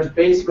there's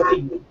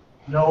basically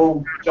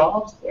no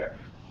jobs there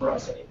for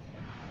us anymore.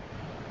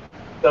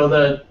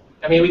 So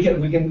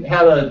we can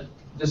have a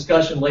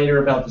discussion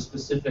later about the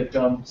specific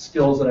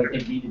skills that I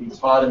think need to be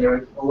taught, and there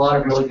are a lot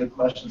of really good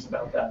questions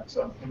about that.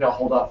 So maybe I'll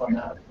hold off on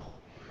that.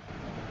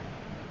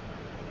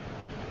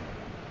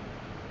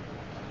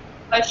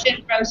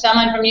 Question from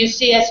someone from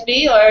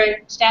UCSB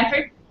or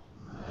Stanford?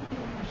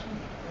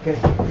 Okay,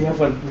 we have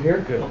one here.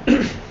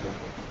 Good.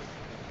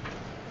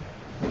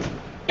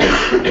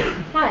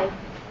 Hi,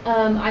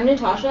 I'm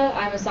Natasha.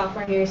 I'm a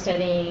sophomore here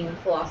studying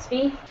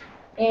philosophy.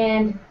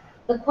 And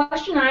the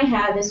question I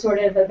have is sort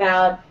of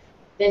about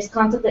this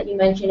concept that you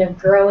mentioned of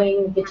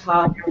growing the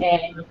top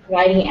and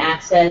providing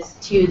access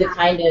to the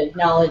kind of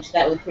knowledge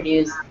that we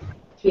produce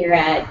here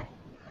at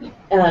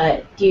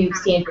Duke,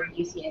 Stanford,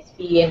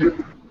 UCSB,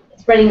 and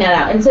spreading that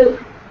out. And so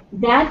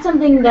that's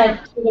something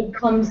that sort of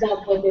comes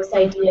up with this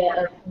idea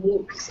of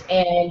MOOCs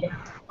and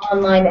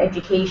online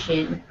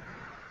education.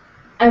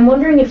 I'm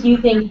wondering if you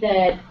think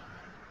that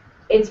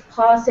it's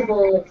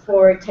possible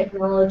for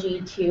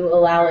technology to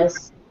allow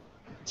us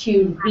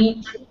to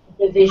reach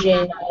the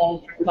vision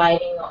of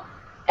providing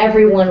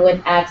everyone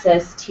with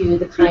access to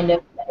the kind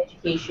of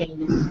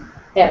education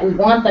that we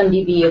want them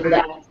to be able to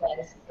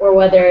access, or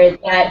whether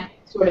that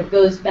sort of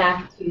goes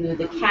back to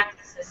the caste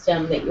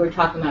system that you were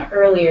talking about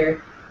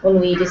earlier, when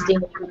we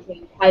distinguish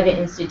between private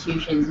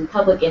institutions and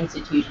public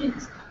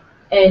institutions.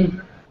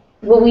 And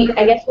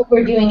I guess what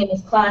we're doing in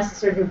this class is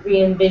sort of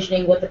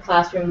re-envisioning what the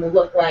classroom will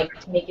look like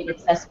to make it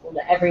accessible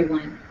to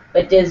everyone.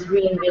 But does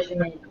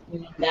re-envisionment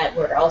mean that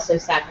we're also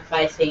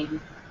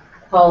sacrificing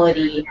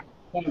quality?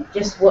 And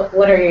just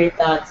what are your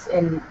thoughts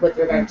with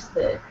regards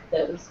to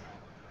those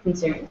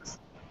concerns?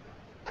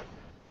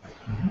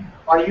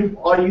 Are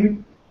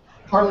you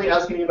partly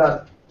asking me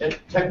about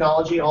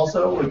technology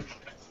also, or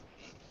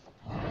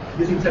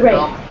using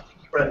technology?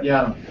 Right.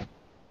 Yeah.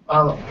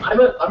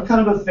 I'm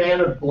kind of a fan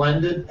of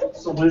blended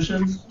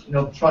solutions.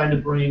 Trying to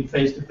bring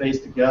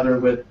face-to-face together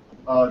with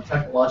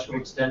technological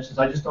extensions.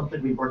 I just don't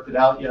think we've worked it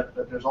out yet,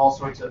 but there's all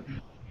sorts of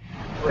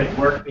great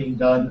work being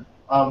done.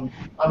 I'm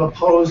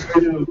opposed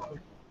to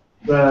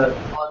the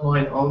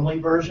online-only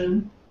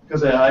version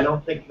because I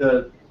think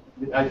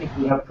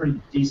we have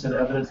pretty decent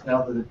evidence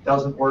now that it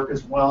doesn't work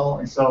as well.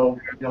 And so,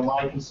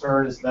 my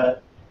concern is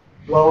that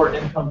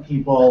lower-income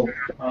people,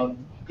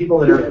 people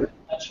that are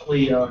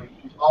potentially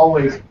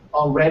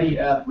already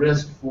at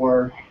risk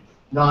for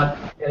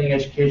not getting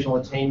educational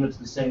attainment to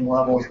the same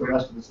level as the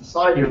rest of the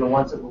society, are the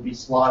ones that will be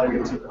slotted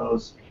into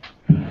those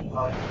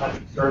kinds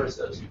of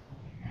services.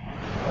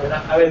 And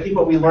I think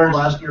what we learned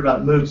last year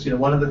about MOOCs,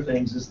 one of the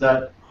things is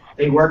that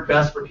they work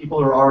best for people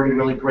who are already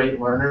really great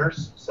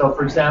learners. So,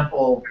 for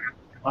example,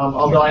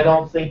 although I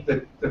don't think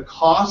the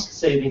cost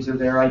savings are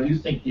there, I do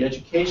think the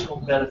educational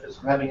benefits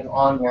from having an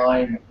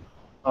online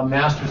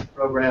master's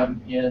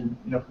program in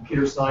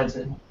computer science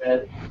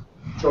at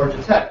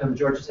Georgia Tech and the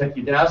Georgia Tech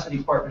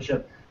Udacity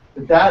partnership,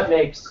 that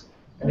makes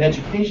an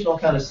educational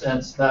kind of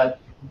sense that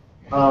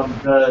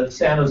the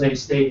San Jose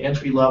State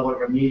entry-level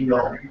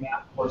remedial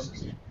math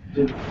courses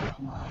do.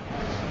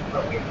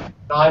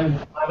 I'm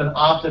an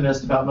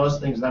optimist about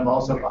most things, and I'm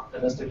also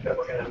optimistic that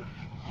we're going to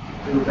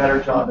do a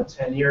better job in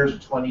 10 years or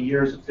 20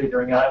 years of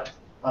figuring out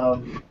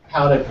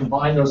how to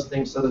combine those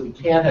things so that we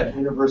can have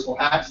universal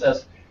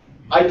access.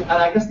 And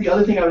I guess the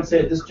other thing I would say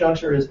at this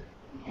juncture is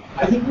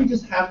I think we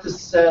just have to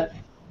set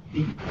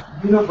the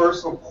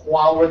universal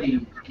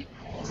quality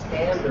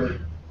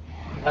standard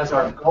as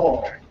our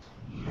goal.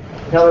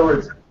 In other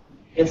words,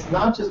 it's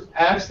not just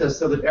access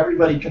so that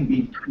everybody can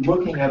be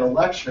looking at a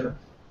lecture.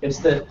 It's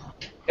that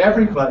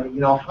everybody,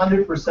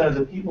 100% of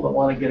the people that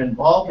want to get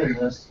involved in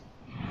this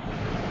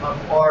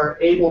are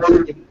able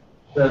to get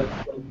the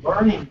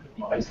learning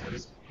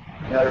devices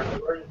that are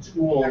the learning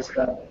tools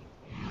that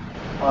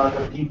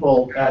the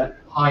people at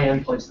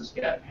high-end places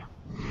get.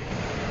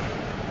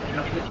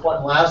 just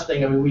one last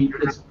thing. I mean, we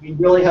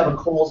really have a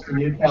Coles to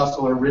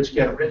Newcastle or rich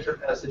get richer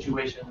kind of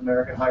situation in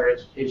American higher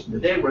education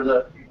today, where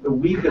the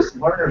weakest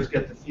learners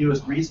get the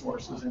fewest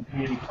resources in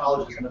community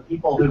colleges, and the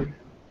people who've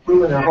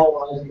proven their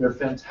whole lives they're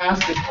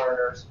fantastic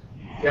learners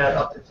get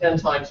up to 10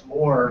 times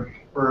more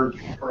per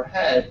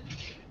head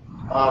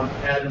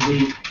at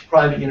the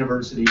private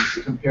universities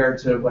compared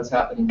to what's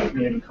happening in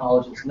community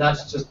colleges, and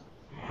that's just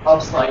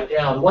upside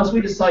down. Once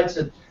we decide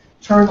to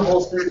turn the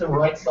whole system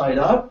right side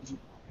up,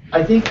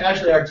 I think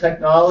actually our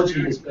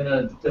technology is going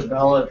to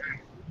develop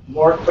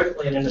more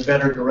quickly and in a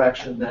better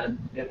direction than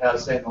it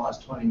has, say, in the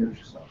last 20 years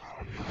or so.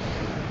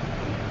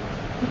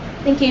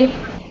 Thank you.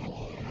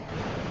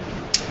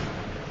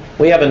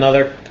 We have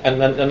another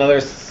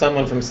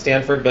someone from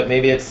Stanford, but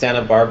maybe it's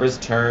Santa Barbara's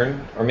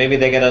turn, or maybe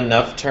they get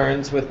enough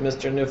turns with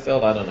Mr.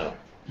 Newfield. I don't know.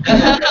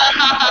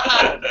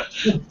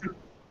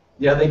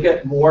 Yeah, they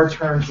get more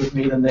turns with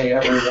me than they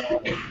ever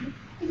wanted.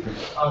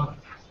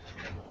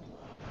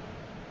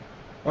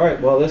 All right.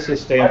 Well, this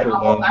is Stanford.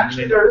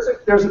 Actually, there's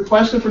a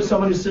question for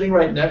someone who's sitting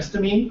right next to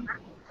me.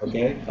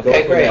 Okay.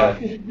 Okay, great.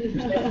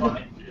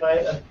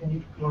 Can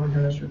you go over here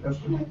and ask your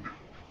question?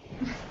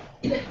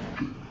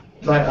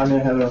 I'm going to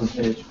have it on the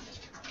page.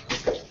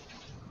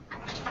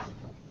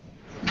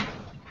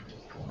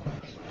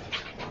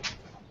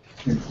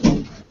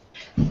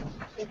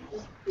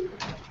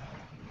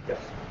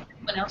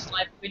 Someone else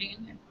live tweeting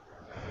in here?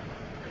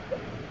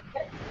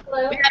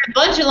 Hello. We had a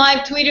bunch of live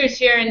tweeters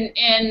here in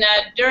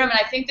Durham, and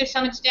I think there's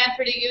some at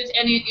Stanford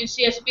and at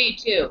UCSB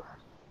too.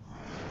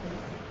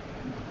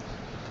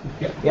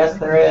 Yes,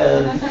 there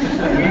is.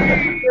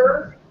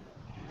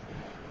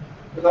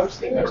 But I'm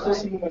still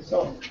seeing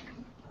myself.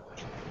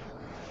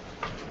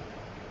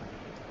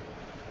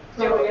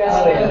 There we go.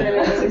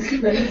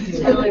 It's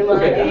really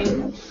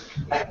lagging.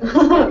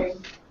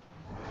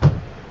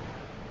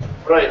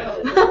 Right.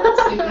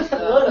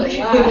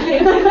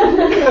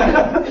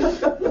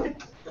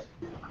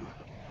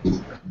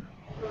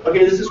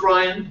 Okay, this is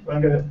Ryan.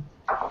 Ryan, go ahead.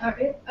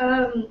 Alright.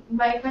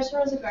 My question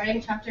was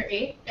regarding Chapter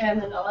 8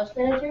 and the knowledge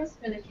managers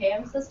for the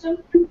KM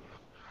system.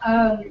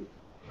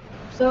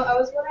 So I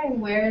was wondering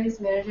where these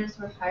managers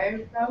were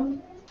hired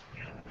from.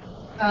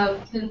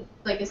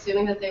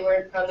 Assuming that they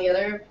weren't from the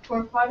other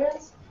 4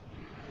 quadrants,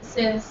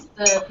 since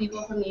the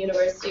people from the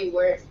university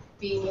weren't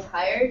being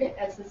hired,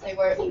 and since they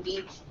weren't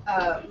unique,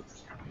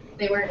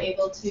 they weren't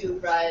able to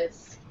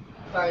rise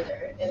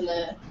farther in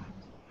the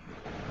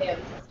KM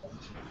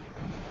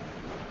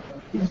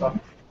system.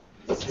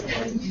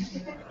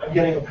 I'm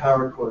getting a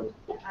power cord.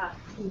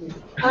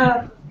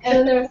 And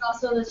then there was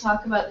also the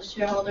talk about the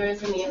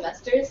shareholders and the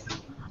investors.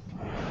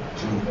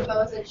 I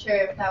wasn't sure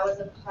if that was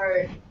a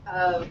part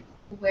of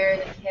where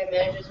the KM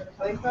managers were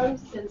coming from,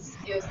 since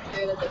it was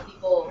clear that the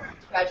people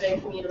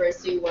graduating from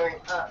university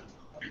weren't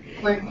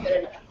good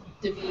enough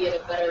to be in a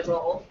better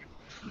role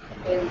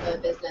in the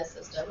business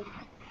system,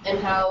 and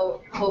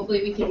how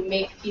hopefully we can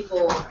make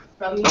people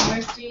from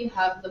university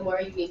have the more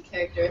unique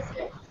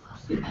characteristics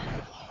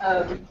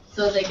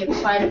so they can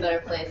find a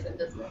better place in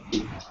business.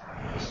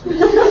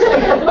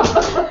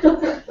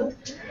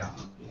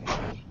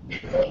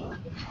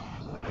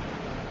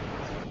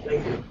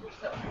 Thank you.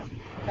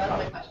 That was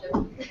my question.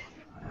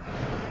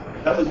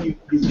 That was you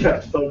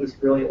kept focused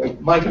brilliantly.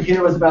 My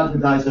computer was about to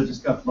die, so it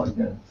just got plugged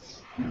in.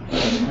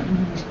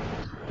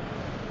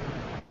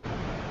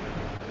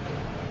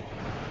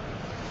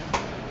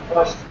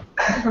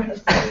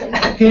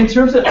 Okay, in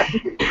terms of,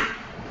 can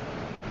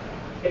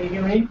you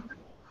hear me?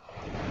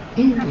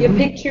 Your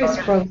picture is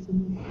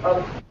frozen.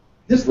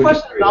 This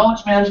question of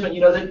knowledge management,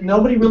 that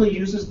nobody really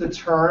uses the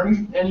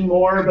term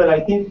anymore, but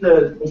I think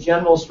the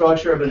general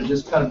structure of it has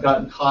just kind of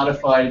gotten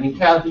codified. I mean,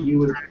 Cathy, you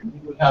would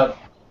have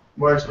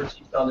more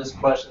expertise on this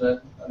question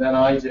than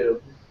I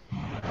do.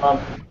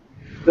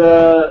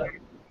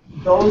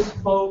 Those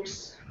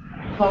folks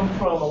come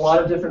from a lot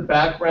of different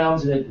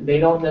backgrounds, and they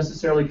don't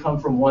necessarily come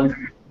from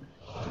one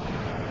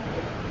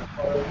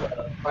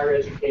higher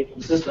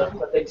education system,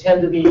 but they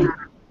tend to be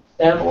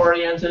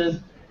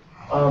STEM-oriented.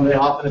 They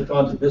often have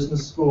gone to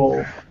business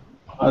school.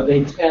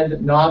 They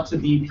tend not to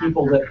be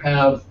people that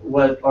have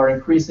what are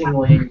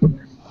increasingly people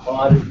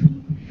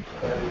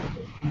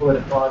that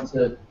have gone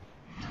to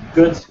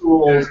good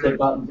schools, they've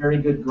gotten very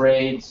good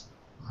grades,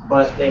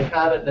 but they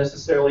haven't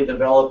necessarily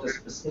developed a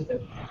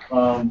specific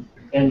and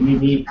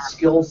unique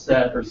skill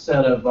set or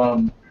set of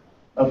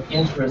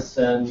interests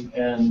and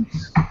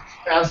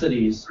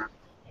capacities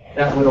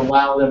that would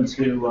allow them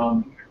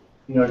to,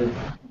 to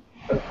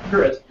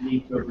appear as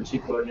unique to a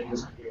particular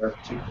industry or a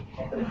particular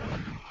company.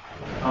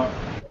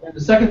 And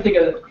the second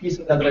piece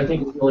of that I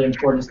think is really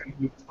important is something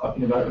we were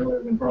talking about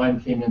earlier when Brian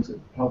came in to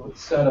help with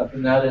the setup,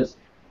 and that is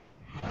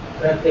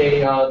that they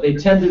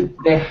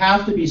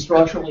have to be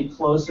structurally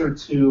closer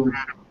to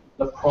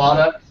the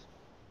product,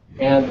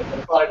 and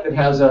a product that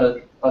has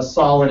a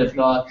solid, if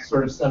not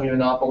sort of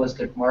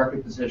semi-monopolistic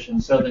market position,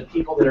 so that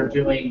people that are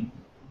doing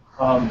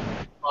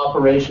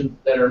operations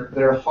that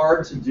are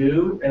hard to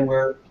do, and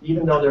where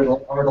even though there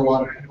aren't a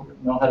lot of people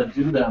that know how to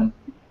do them,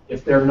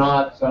 if they're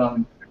not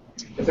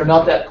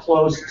that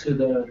close to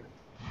the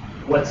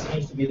what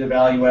seems to be the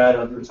value add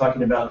of, we're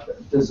talking about the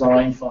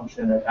design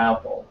function at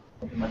Apple,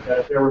 something like that.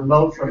 If they're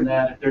remote from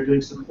that, if they're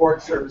doing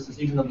support services,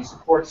 even though the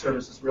support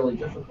service is really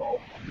difficult,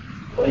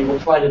 what you will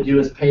try to do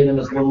is pay them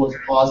as little as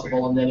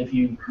possible, and then if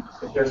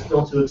they're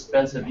still too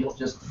expensive, you'll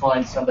just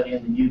find somebody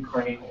in the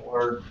Ukraine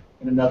or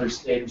in another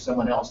state or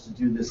someone else to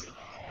do this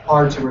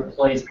hard to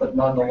replace, but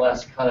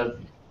nonetheless kind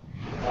of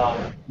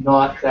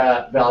not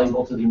that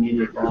valuable to the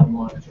immediate bottom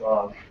line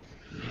job.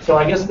 So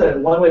I guess that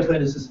one way of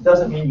putting this is it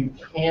doesn't mean you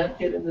can't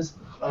get in this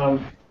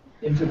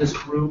into this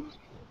group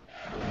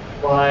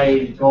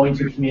by going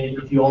to community,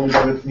 if you only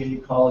go to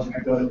community college, if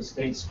you go to a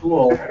state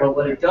school. But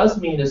what it does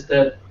mean is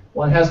that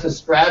one has to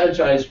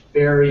strategize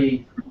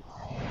very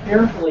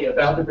carefully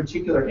about the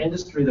particular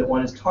industry that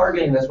one is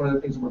targeting. That's one of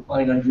the things that we're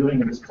planning on doing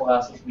in this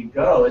class as we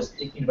go, is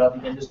thinking about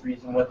the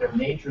industries and what their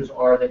natures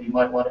are that you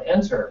might want to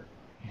enter.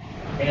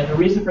 And the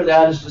reason for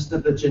that is just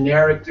that the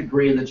generic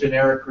degree, the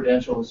generic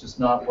credential is just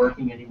not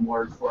working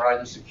anymore for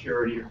either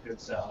security or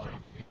good salary.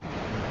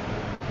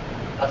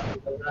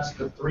 That's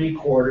the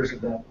 3/4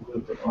 of that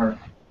group that aren't,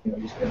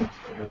 just getting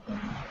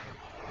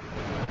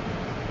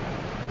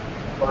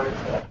started.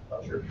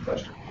 Your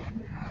question.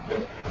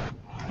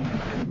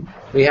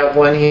 We have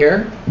one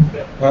here.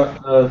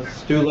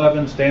 Stu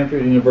Levin,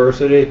 Stanford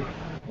University.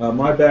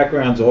 My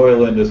background's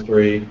oil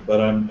industry,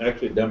 but I'm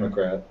actually a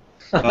Democrat.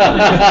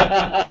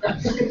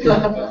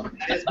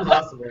 It's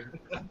possible.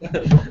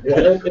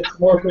 It's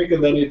more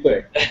frequent than you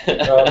think.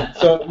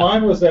 So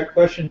mine was that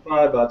question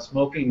 5 about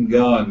smoking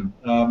gun.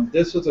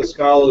 This was a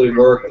scholarly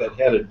work that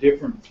had a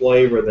different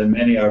flavor than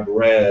many I've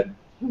read.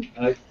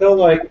 I felt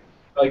like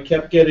I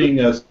kept getting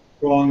a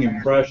strong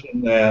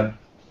impression that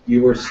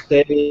you were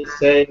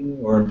saying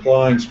or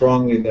implying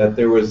strongly that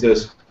there was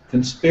this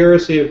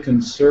conspiracy of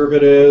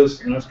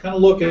conservatives, and I was kind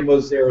of looking,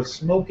 was there a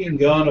smoking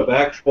gun of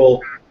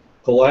actual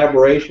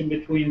collaboration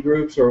between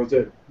groups, or was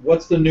it,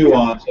 what's the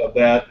nuance of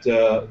that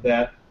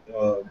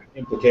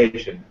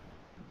implication?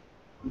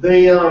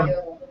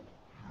 There.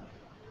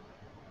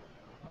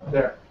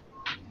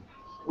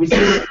 We see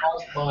it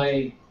on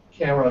my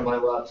camera on my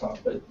laptop,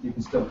 but you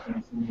can still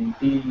see me.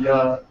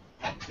 The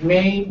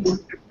main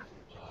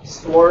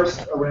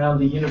source around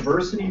the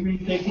university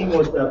rethinking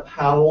was the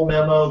Powell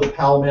memo, the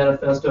Powell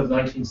Manifesto of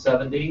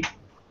 1970.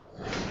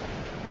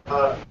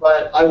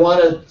 But I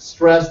want to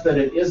stress that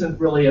it isn't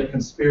really a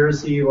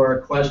conspiracy or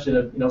a question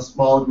of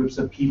small groups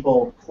of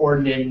people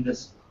coordinating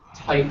this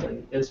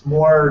tightly. It's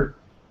more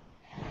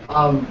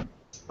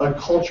a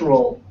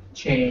cultural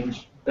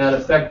change that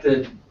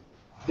affected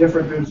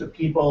different groups of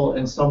people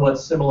in somewhat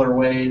similar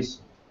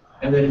ways,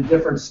 and then in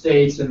different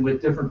states and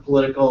with different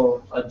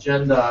political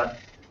agenda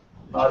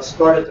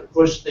started to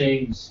push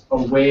things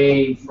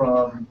away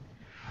from,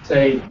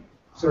 say,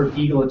 sort of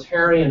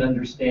egalitarian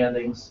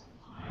understandings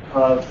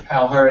of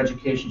how higher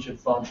education should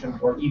function,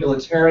 or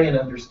egalitarian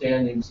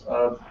understandings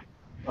of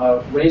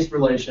race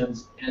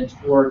relations, and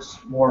towards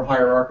more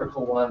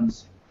hierarchical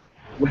ones,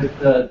 with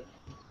the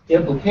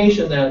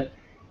implication that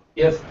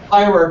if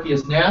hierarchy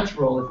is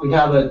natural, if we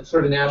have a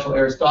sort of natural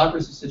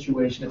aristocracy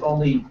situation, if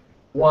only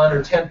 1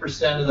 or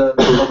 10% of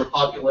the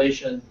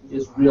population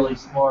is really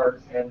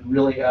smart and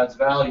really adds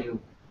value,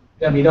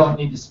 then we don't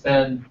need to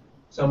spend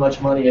so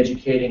much money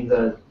educating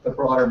the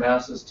broader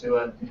masses to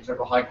a sort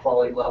of a high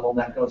quality level, and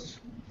that goes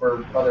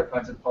for other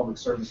kinds of public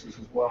services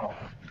as well.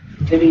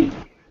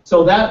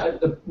 So that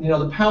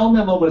the Powell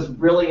memo was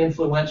really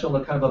influential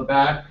in a kind of a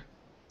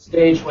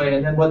backstage way,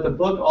 and then what the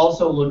book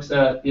also looks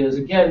at is,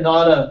 again,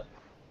 not a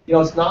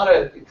it's not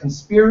a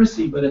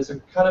conspiracy, but it's a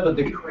kind of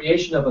the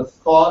creation of a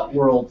thought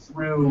world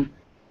through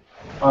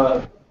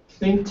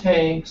think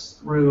tanks,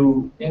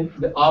 through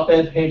the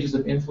op-ed pages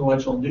of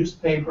influential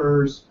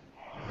newspapers,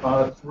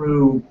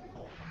 through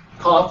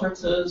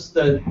conferences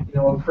that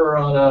occur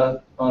on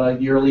a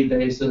yearly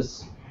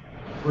basis,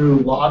 through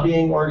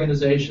lobbying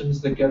organizations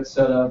that get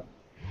set up.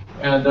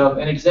 And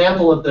an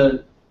example of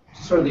the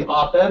sort of the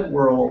op-ed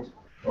world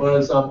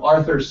was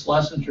Arthur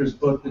Schlesinger's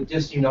book, The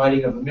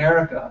Disuniting of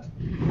America,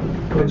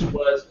 which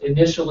was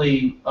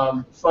initially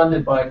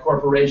funded by a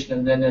corporation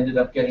and then ended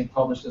up getting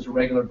published as a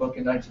regular book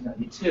in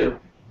 1992.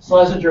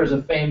 Schlesinger is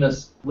a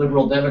famous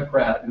liberal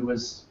Democrat who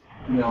was,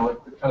 kind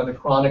of the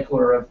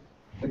chronicler of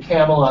the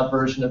Camelot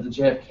version of the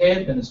JFK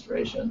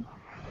administration.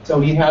 So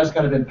he has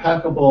kind of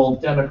impeccable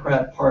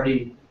Democrat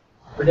Party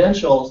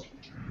credentials,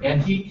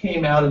 and he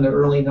came out in the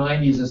early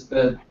 90s as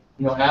the,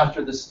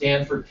 after the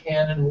Stanford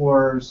Cannon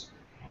Wars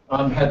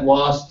had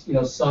lost,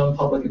 some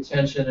public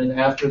attention, and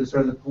after the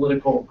sort of the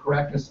political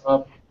correctness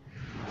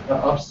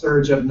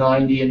upsurge of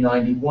 90 and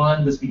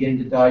 91 was beginning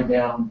to die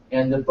down.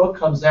 And the book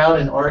comes out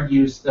and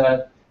argues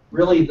that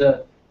really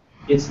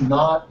it's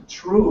not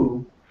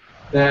true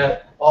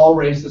that all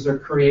races are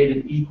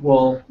created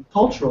equal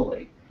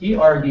culturally. He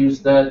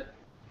argues that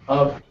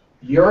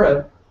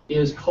Europe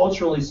is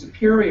culturally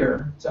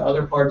superior to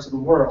other parts of the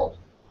world.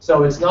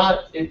 So it's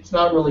not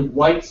really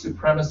white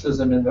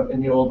supremacism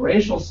in the old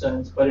racial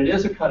sense, but it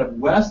is a kind of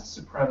West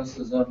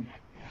supremacism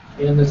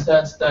in the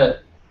sense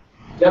that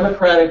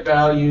democratic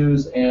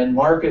values and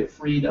market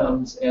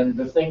freedoms and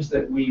the things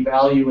that we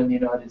value in the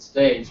United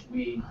States,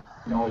 we,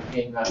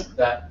 being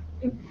that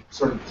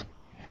sort of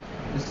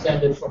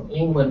descended from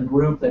England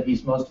group that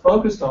he's most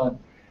focused on,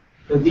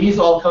 that these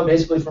all come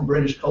basically from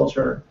British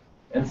culture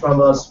and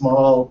from a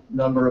small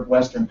number of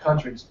Western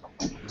countries.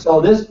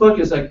 So this book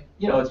is like,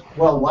 it's,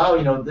 well,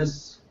 wow,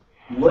 this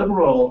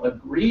liberal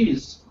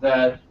agrees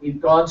that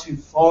we've gone too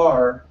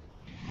far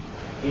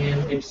in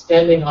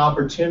extending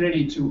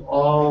opportunity to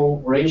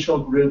all racial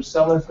groups,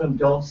 some of whom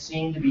don't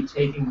seem to be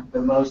taking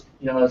the most,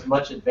 as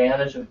much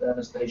advantage of them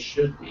as they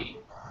should be.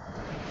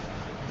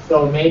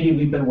 So maybe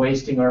we've been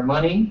wasting our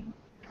money.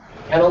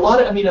 And a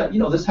lot of,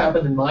 this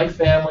happened in my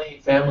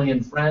family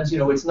and friends.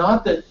 It's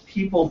not that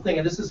people think,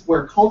 and this is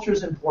where culture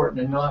is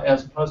important and not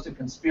as opposed to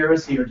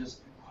conspiracy or just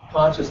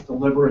conscious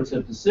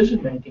deliberative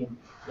decision making.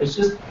 It's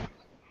just,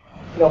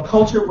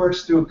 culture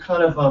works through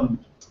kind of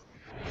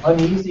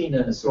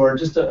uneasiness or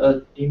just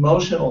a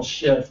emotional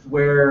shift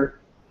where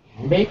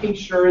making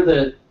sure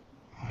that,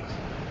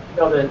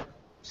 that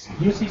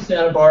UC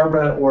Santa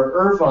Barbara or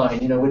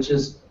Irvine, which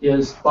is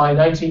by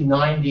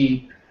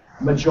 1990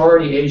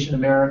 majority Asian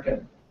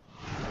American,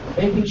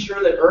 making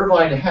sure that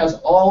Irvine has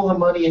all the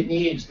money it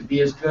needs to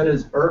be as good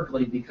as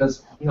Berkeley,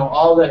 because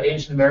all the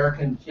Asian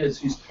American kids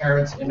whose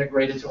parents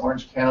immigrated to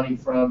Orange County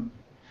from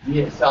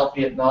South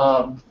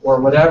Vietnam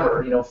or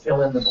whatever,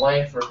 fill in the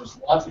blank for. There's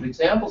lots of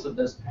examples of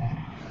this.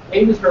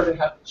 They deserve to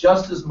have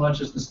just as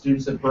much as the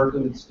students at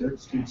Berkeley and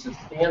students at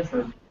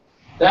Stanford.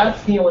 That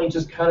feeling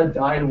just kind of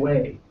died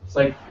away. It's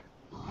like,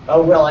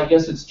 oh well, I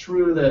guess it's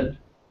true that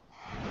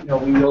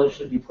we really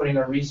should be putting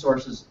our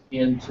resources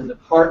into the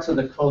parts of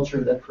the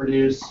culture that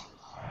produce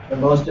the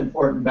most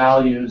important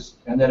values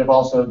and that have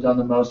also done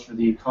the most for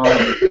the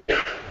economy.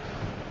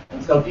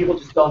 And so people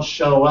just don't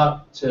show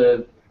up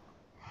to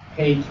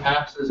pay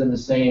taxes in the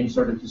same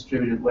sort of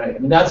distributed way. I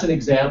mean, that's an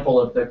example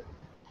of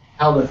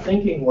how the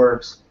thinking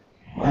works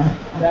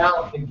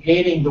without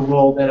negating the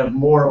role then of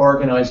more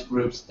organized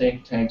groups,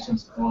 think tanks, and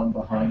so on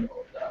behind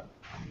all of that.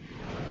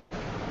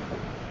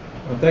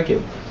 Well, thank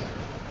you.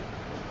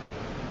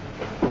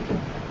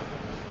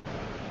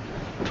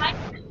 Hi,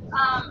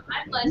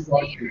 I'm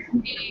Leslie,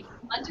 a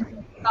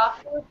London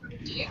sophomore from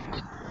Duke.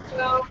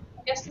 So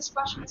I guess this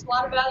question has a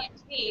lot of value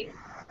to me.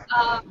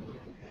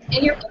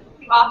 In your book,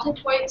 you often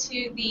point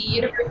to the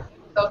university's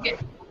focus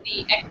on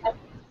the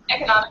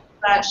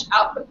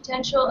economic/output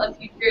potential of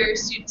future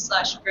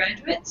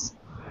students/graduates.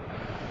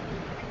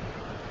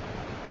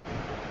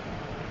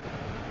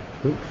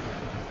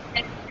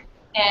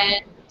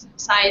 And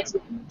science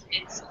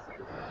kids. So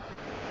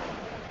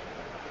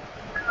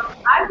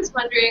I was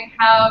wondering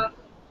how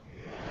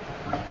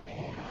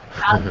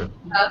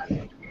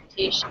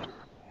education.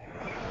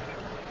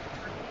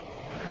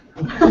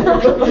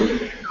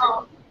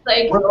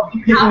 We're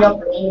only picking up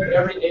one of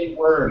every 8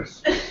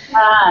 words.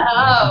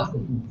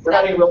 We're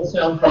having real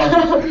sound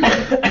problems.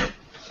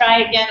 Try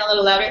again a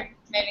little louder,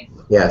 maybe.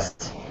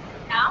 Yes.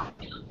 Now?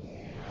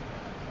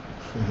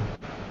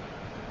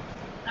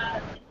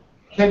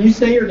 Can you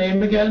say your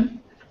name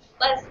again?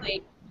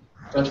 Leslie.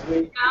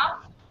 Leslie? Now?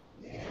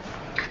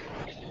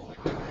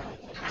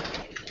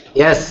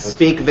 Yes,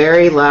 speak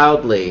very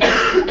loudly.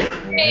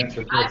 Very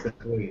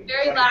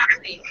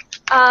loudly.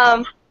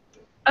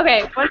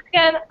 Okay, once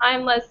again,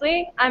 I'm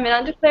Leslie. I'm an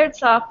undeclared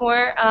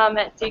sophomore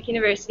at Duke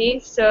University,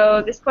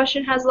 so this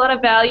question has a lot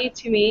of value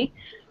to me.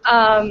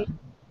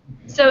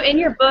 So in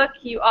your book,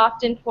 you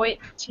often point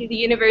to the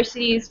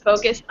university's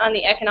focus on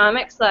the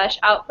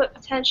economic/output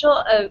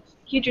potential of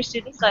future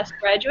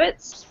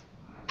students/graduates,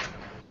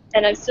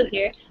 and I'm still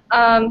here.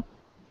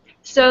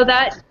 So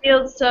that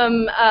yields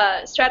some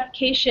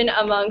stratification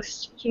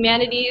amongst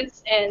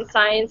humanities and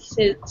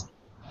sciences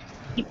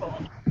people.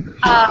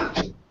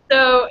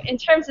 So in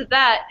terms of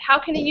that, how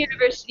can a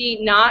university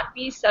not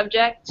be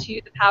subject to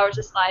the powers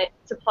of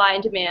supply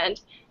and demand?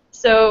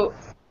 So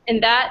in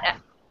that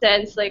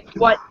sense, like,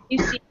 what do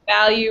you see the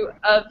value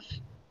of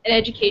an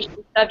education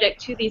subject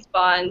to these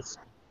bonds?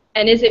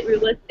 And is it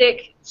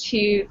realistic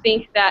to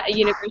think that a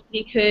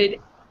university could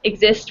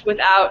exist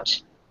without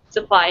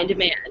supply and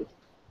demand?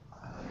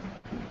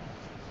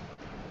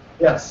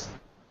 Yes.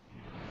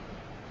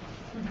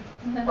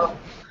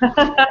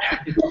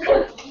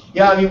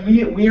 Yeah, I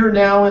mean, we are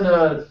now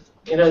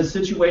in a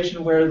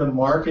situation where the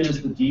market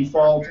is the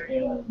default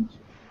and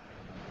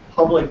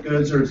public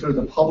goods, or sort of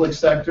the public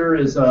sector,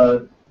 is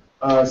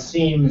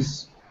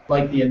seems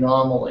like the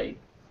anomaly.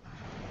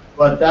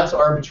 But that's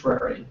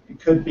arbitrary. It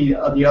could be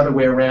the other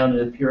way around.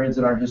 In periods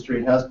in our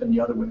history, it has been the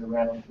other way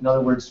around. In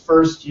other words,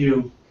 first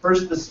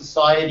the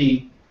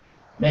society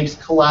makes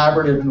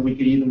collaborative, and we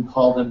could even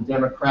call them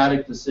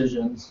democratic,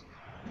 decisions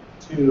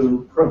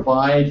to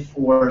provide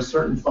for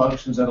certain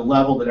functions at a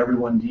level that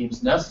everyone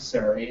deems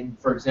necessary. And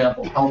for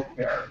example,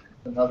 healthcare,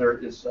 another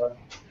is an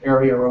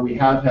area where we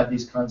have had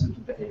these kinds of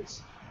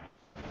debates.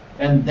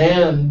 And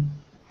then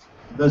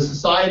the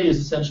society is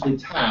essentially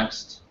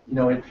taxed.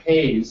 It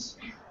pays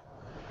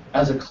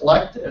as a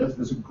collective,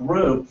 as a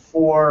group,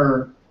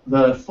 for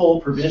the full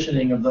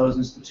provisioning of those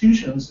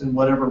institutions in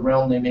whatever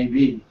realm they may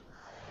be.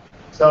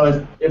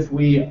 So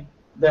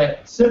the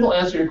simple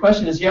answer to your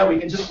question is, yeah, we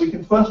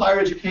can put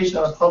higher education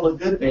on a public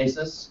good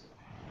basis,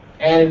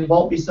 and it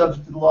won't be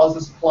subject to the laws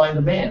of supply and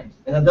demand.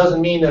 And it doesn't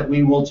mean that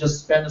we will just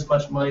spend as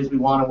much money as we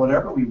want on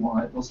whatever we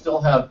want.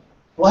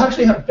 We'll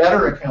actually have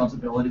better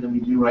accountability than we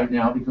do right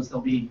now, because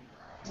there'll be,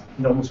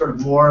 sort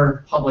of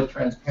more public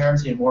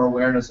transparency and more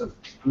awareness of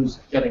who's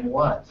getting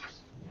what.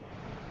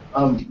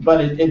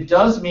 But it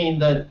does mean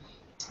that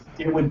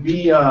it would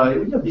be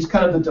these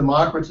kind of the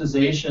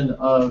democratization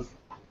of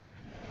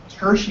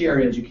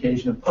tertiary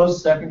education, of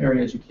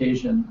post-secondary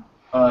education,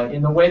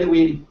 in the way that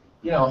we,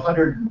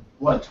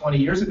 20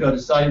 years ago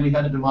decided we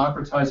had to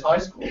democratize high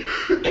school.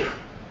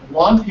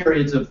 Long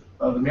periods of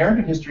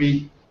American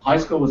history, high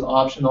school was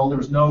optional. There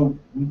was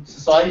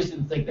societies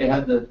didn't think they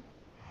had to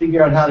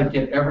figure out how to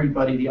get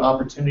everybody the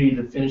opportunity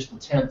to finish the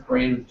 10th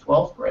grade or the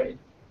 12th grade.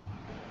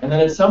 And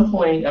then at some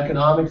point,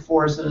 economic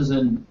forces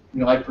and,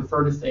 I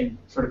prefer to think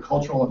sort of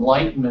cultural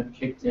enlightenment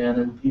kicked in,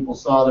 and people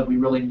saw that we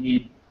really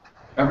need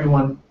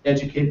everyone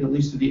educated at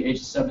least to the age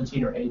of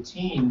 17 or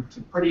 18 to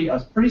a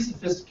pretty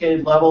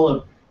sophisticated level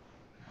of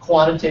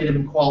quantitative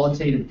and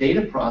qualitative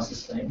data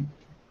processing.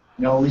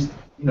 At least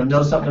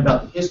know something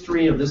about the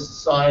history of this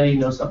society,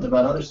 know something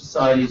about other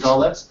societies,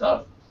 all that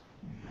stuff.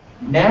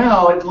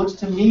 Now it looks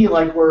to me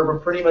like we're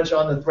pretty much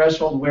on the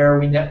threshold where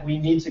we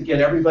need to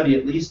get everybody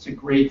at least to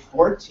grade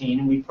 14,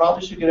 and we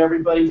probably should get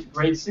everybody to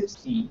grade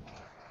 16.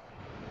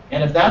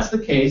 And if that's the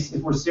case,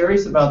 if we're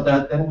serious about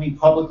that, then we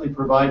publicly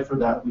provide for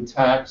that. We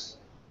tax,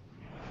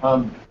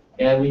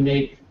 and we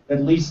make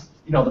at least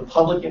the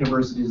public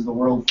universities of the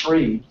world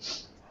free,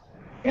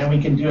 and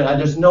we can do it.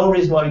 There's no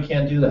reason why we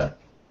can't do that,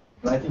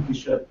 and I think we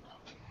should.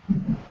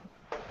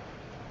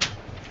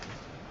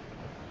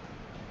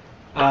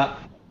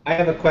 I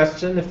have a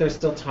question, if there's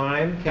still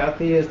time.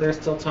 Cathy, is there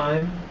still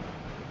time?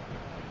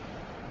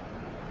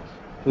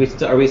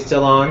 Are we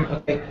still on?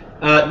 Okay.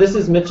 This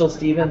is Mitchell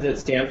Stevens at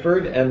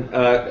Stanford, and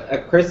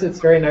Chris, it's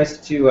very nice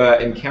to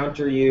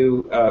encounter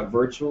you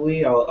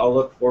virtually. I'll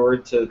look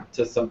forward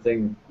to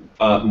something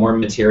more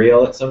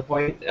material at some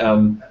point.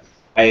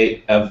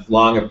 I have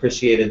long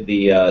appreciated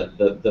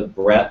the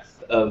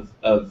breadth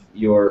of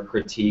your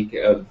critique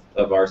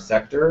of our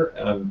sector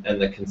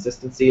and the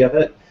consistency of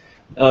it.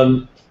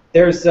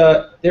 There's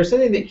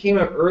something that came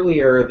up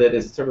earlier that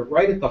is sort of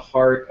right at the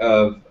heart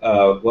of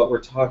what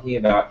we're talking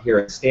about here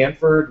at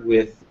Stanford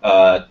with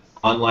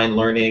online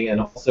learning, and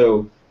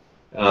also,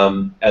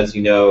 as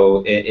you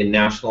know, in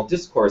national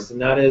discourse,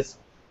 and that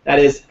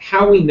is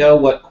how we know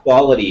what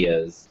quality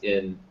is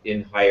in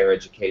higher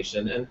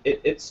education. And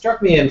it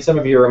struck me in some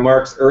of your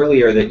remarks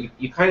earlier that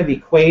you kind of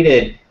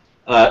equated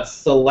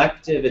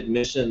selective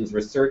admissions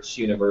research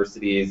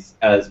universities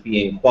as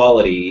being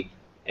quality,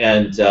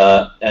 and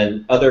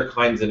other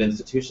kinds of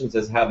institutions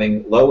as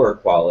having lower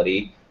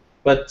quality.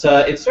 But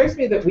it strikes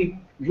me that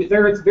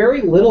there is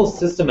very little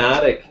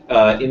systematic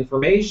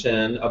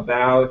information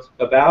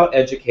about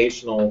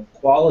educational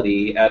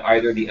quality at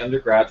either the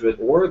undergraduate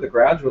or the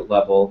graduate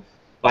level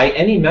by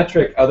any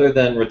metric other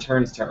than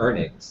returns to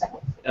earnings.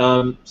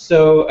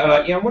 So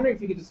I'm wondering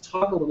if you could just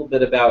talk a little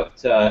bit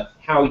about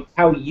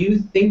how you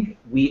think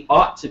we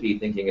ought to be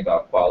thinking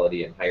about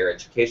quality in higher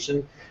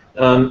education,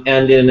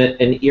 and in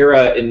an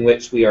era in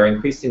which we are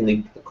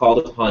increasingly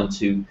called upon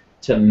to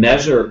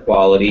measure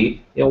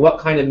quality, what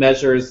kind of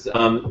measures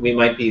we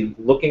might be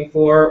looking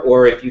for,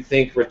 or if you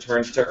think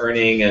returns to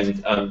earning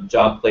and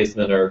job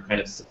placement are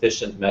kind of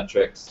sufficient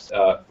metrics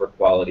for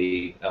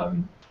quality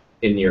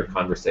in your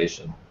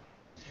conversation.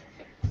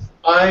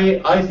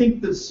 I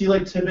think that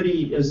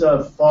selectivity is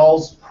a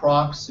false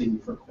proxy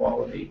for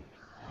quality,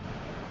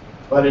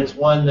 but it's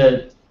one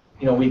that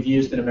we've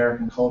used in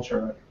American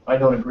culture. I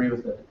don't agree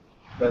with it,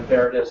 but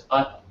there it is.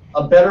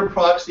 A better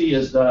proxy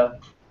is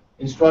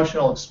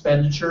instructional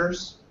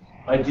expenditures.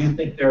 I do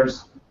think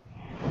there's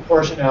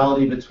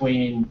proportionality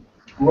between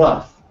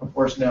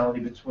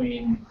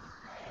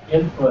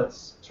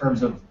inputs in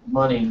terms of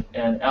money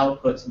and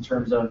outputs in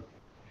terms of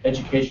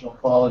educational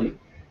quality.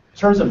 In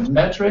terms of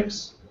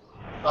metrics,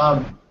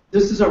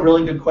 this is a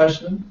really good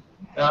question.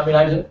 I mean,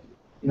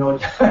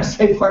 I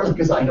say partly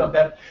because I don't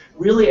have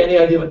really any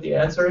idea what the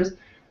answer is.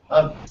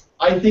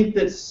 I think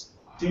that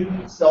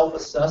student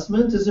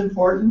self-assessment is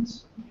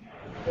important.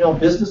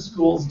 Business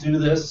schools do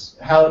this.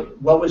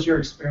 What was your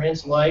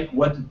experience like?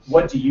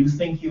 What do you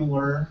think you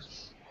learned?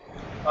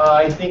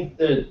 I think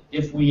that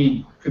if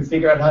we could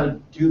figure out how to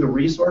do the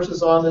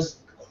resources on this,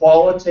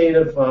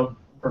 qualitative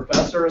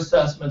professor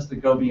assessments that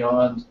go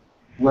beyond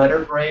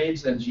letter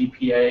grades and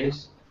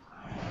GPAs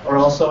are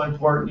also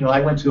important.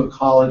 I went to a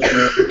college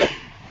where you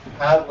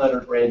had letter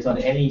grades on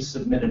any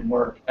submitted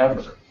work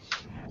ever.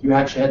 You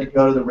actually had to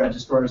go to the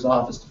registrar's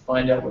office to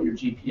find out what your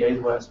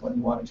GPA was when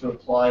you wanted to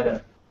apply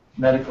to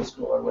medical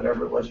school or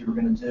whatever it was you were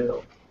going to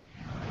do.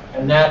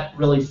 And that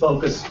really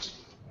focused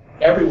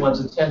everyone's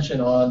attention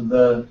on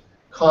the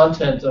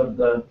content of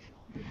the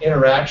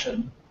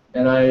interaction.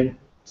 And I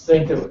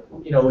think that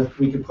if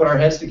we could put our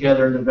heads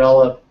together and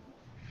develop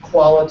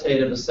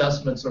qualitative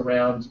assessments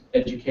around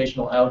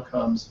educational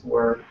outcomes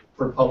for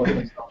for public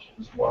consumption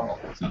as well.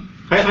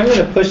 I'm going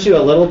to push you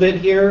a little bit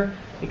here,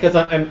 because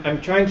I'm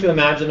trying to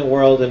imagine a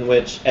world in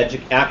which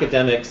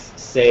academics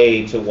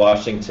say to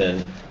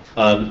Washington,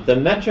 the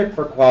metric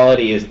for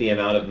quality is the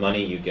amount of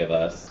money you give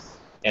us,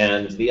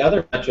 and the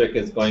other metric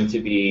is going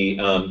to be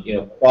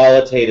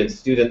qualitative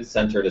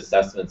student-centered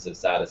assessments of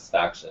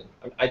satisfaction.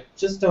 I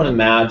just don't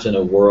imagine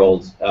a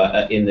world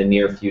in the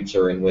near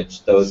future in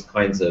which those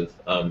kinds of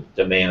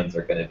demands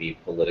are going to be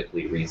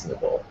politically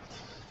reasonable.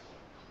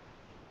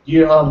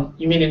 You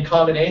mean in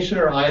combination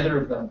or either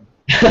of them?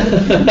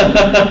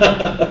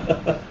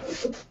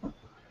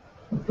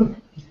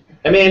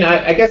 I mean,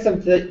 I guess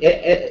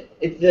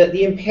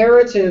the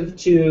imperative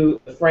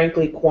to,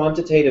 frankly,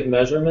 quantitative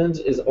measurement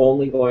is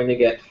only going to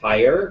get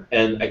higher,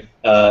 and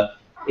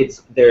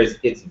it's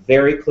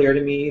very clear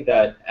to me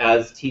that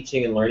as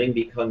teaching and learning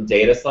become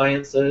data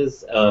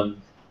sciences,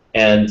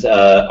 and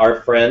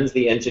our friends,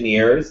 the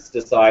engineers,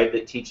 decide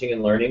that teaching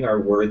and learning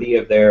are worthy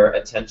of their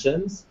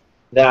attentions,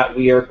 that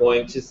we are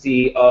going to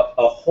see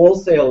a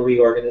wholesale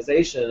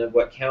reorganization of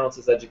what counts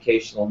as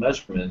educational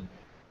measurement.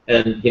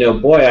 And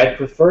boy, I'd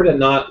prefer to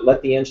not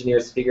let the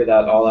engineers figure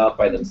that all out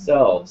by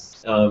themselves.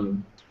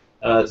 So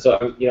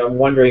I'm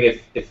wondering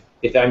if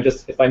I'm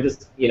just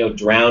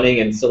drowning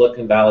in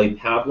Silicon Valley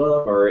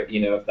pablum, or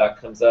if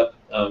that comes up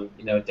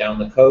down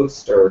the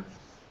coast, or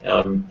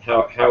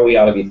how we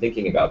ought to be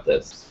thinking about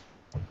this.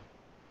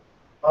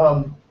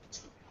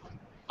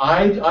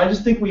 I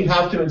just think we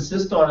have to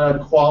insist on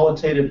a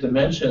qualitative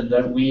dimension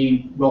that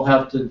we will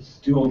have to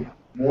do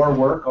more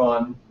work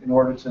on in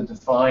order to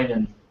define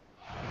and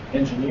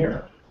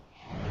engineer.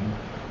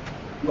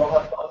 You all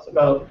have thoughts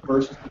about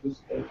versus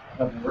that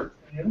have worked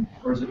for you,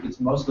 or is it's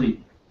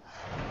mostly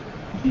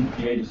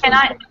GPA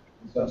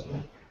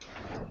assessment?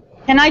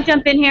 Can I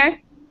jump in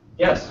here?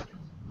 Yes.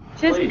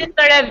 Just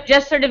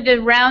sort of to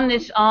round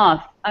this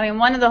off. I mean,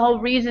 one of the whole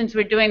reasons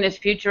we're doing this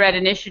FutureEd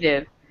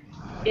initiative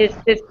is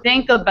to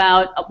think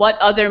about what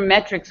other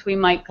metrics we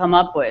might come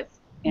up with.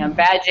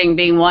 Badging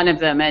being one of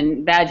them,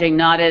 and badging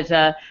not as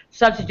a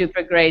substitute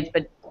for grades,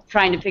 but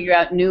trying to figure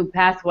out new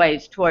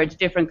pathways towards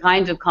different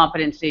kinds of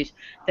competencies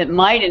that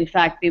might, in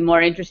fact, be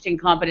more interesting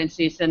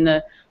competencies than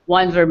the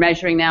ones we're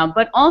measuring now.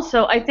 But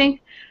also, I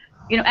think,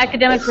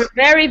 academics were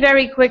very,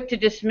 very quick to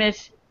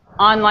dismiss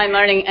online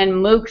learning and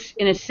MOOCs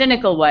in a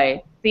cynical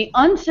way. The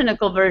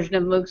uncynical version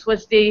of MOOCs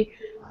was the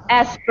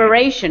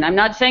aspiration. I'm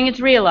not saying it's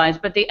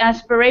realized, but the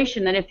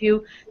aspiration that if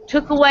you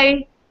took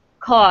away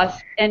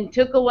costs and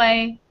took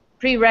away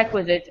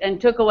prerequisites and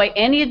took away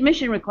any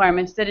admission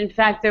requirements, that in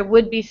fact there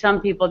would be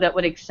some people that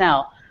would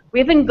excel. We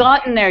haven't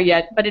gotten there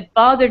yet, but it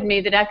bothered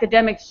me that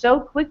academics so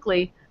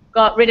quickly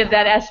got rid of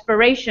that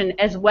aspiration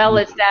as well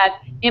as that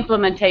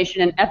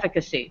implementation and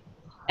efficacy.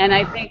 And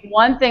I think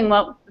one thing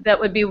that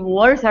would be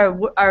worth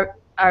our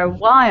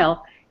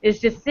while is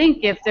to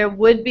think if there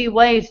would be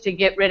ways to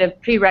get rid of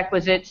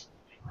prerequisites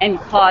and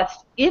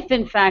costs, if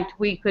in fact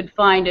we could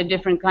find a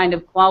different kind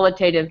of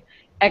qualitative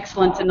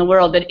excellence in the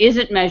world that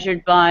isn't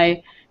measured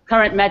by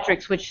current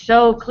metrics which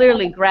so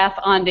clearly graph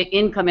onto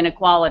income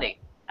inequality.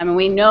 I mean,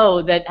 we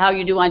know that how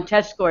you do on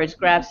test scores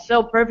graphs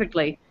so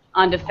perfectly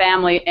onto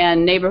family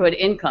and neighborhood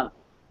income.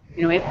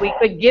 If we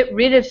could get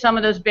rid of some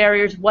of those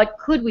barriers, what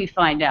could we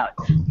find out?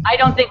 I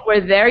don't think we're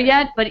there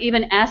yet, but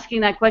even asking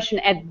that question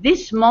at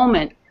this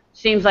moment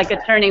seems like a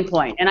turning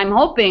point. And I'm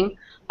hoping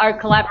our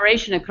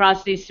collaboration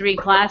across these three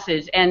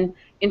classes, and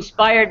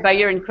inspired by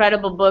your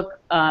incredible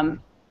book,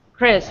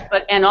 Chris,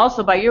 and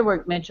also by your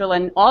work, Mitchell,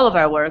 and all of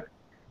our work,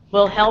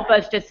 will help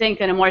us to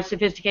think in a more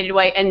sophisticated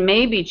way and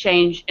maybe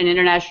change an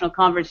international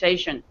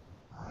conversation.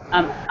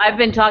 I've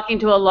been talking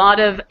to a lot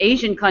of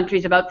Asian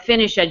countries about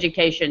Finnish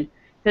education,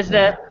 because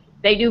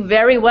they do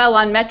very well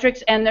on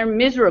metrics and they're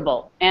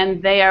miserable,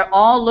 and they are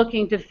all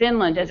looking to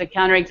Finland as a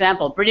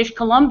counterexample. British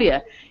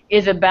Columbia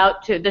is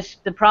about to,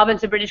 the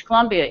province of British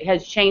Columbia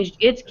has changed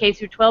its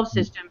K-12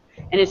 system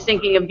and is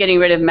thinking of getting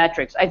rid of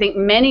metrics. I think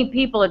many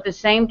people at the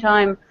same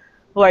time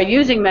who are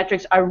using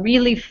metrics are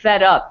really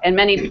fed up, and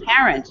many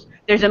parents.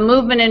 There's a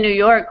movement in New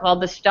York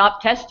called the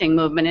Stop Testing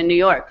movement in New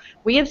York.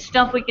 We have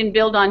stuff we can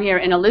build on here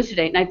and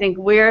elucidate, and I think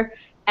we're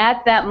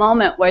at that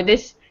moment where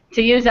this,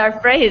 to use our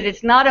phrase,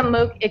 it's not a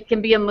MOOC, it can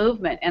be a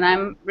movement, and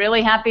I'm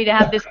really happy to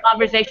have this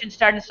conversation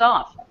start us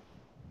off.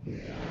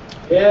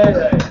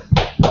 Yeah.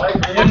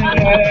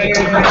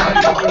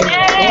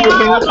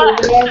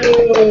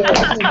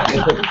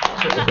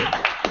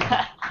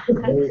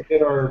 We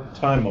hit our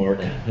time mark.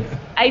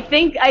 I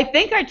think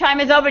our time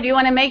is over. Do you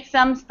want to make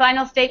some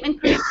final statement,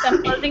 Chris?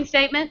 Some closing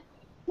statement?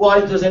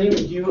 Well, does any of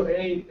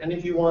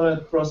you want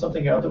to throw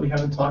something out that we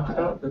haven't talked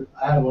about?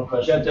 I have one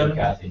question for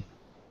Cathy.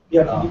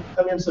 Yeah, can you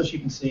come in so she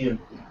can see you?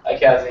 Hi,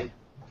 Cathy.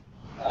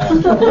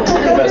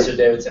 Professor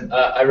Davidson.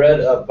 I read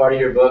a part of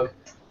your book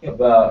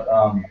about.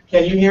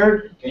 Can you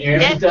hear? Can you hear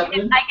me? Yes, I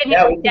can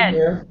hear you.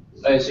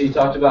 Yes. So you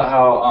talked about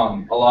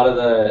how a lot of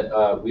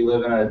the we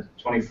live in a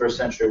 21st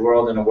century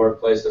world in a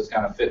workplace that's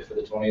kind of fit for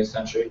the 20th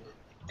century,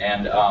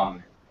 and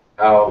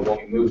how when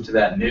we move to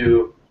that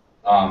new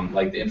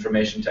like the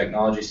information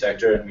technology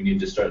sector, and we need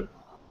to start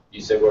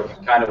you say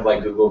working kind of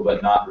like Google,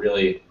 but not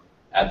really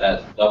at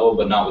that level,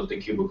 but not with the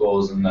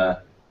cubicles and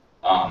the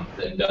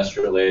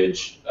industrial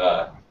age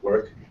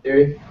work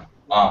theory.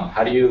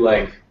 How do you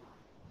like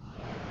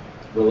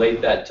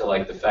relate that to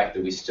like the fact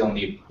that we still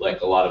need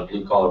like a lot of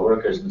blue collar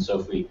workers, and so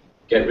if we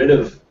get rid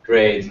of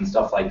grades and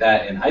stuff like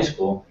that in high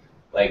school,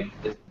 like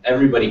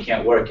everybody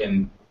can't work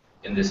in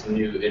this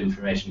new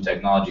information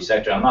technology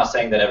sector. I'm not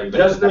saying that everybody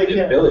doesn't have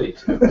the ability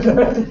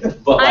to,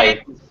 but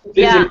like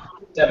physically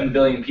 7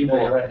 billion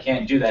people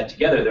can't do that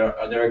together.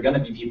 There are going to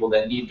be people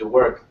that need to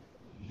work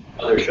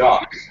other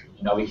jobs.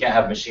 You know, we can't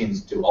have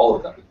machines do all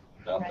of them,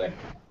 I don't think.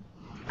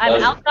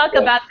 I'll talk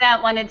about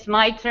that when it's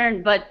my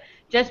turn, but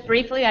just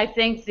briefly, I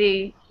think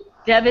the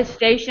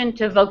devastation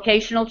to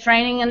vocational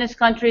training in this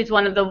country is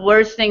one of the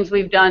worst things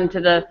we've done to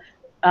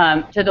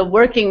the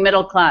working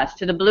middle class,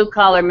 to the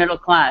blue-collar middle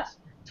class.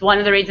 It's one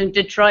of the reasons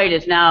Detroit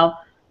is now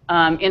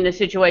in the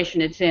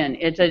situation it's in.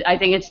 I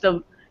think it's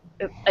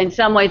in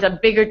some ways a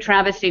bigger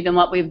travesty than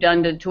what we've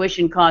done to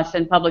tuition costs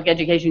and public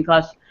education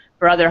costs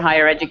for other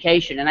higher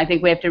education. And I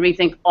think we have to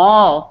rethink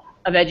all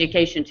of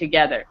education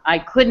together. I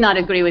could not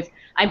agree with,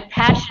 I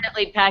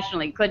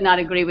passionately could not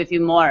agree with you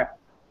more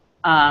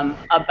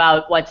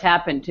about what's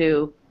happened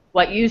to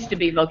what used to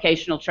be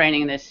vocational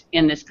training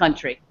in this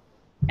country,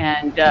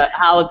 and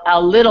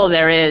how little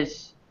there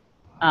is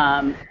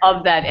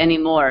of that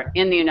anymore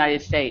in the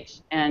United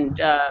States,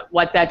 and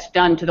what that's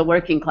done to the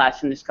working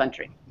class in this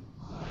country.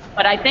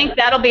 But I think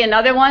that'll be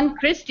another one.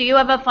 Chris, do you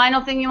have a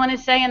final thing you want to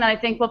say? And I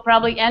think we'll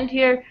probably end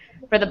here.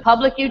 For the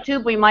public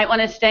YouTube, we might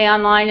want to stay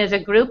online as a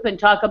group and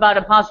talk about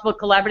a possible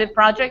collaborative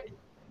project.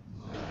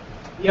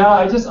 Yeah,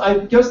 I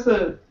guess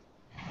the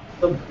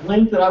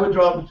link that I would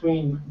draw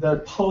between the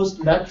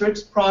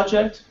post-metrics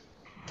project,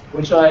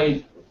 which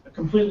I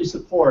completely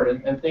support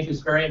and think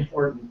is very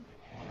important,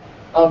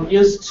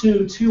 is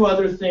to two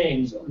other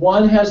things.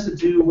 One has to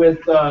do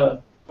with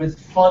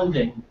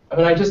funding. I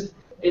mean,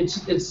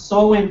 it's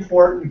so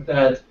important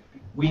that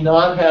we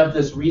not have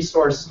this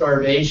resource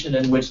starvation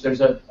in which there's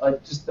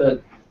just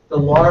the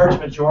large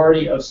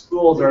majority of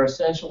schools are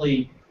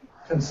essentially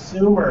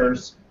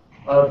consumers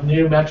of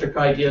new metric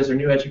ideas or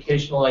new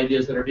educational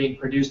ideas that are being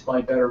produced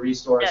by better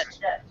resourced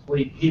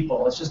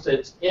people.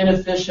 It's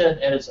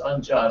inefficient and it's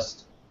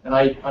unjust. And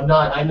I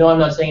know I'm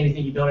not saying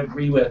anything you don't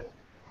agree with,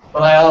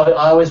 but I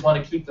always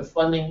want to keep the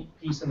funding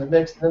piece in the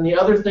mix. And then the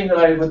other thing that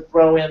I would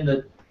throw in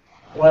that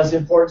was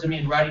important to me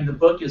in writing the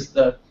book is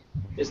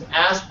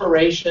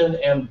aspiration,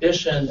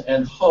 ambition,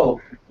 and hope.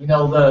 You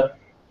know, the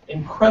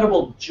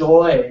incredible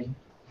joy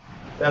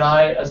that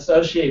I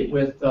associate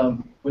with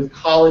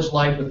college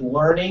life, with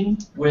learning,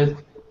 with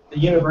the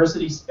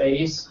university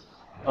space,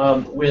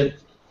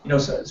 with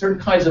certain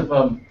kinds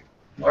of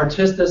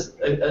artistic,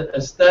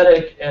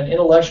 aesthetic, and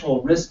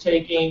intellectual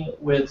risk-taking,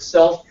 with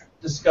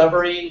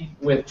self-discovery,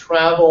 with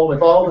travel,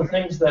 with all the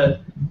things that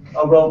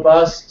a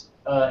robust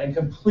and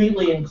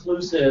completely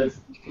inclusive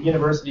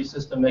university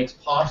system makes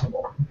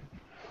possible.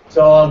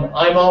 So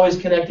I'm always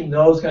connecting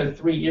those kind of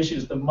three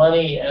issues: the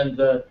money and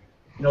the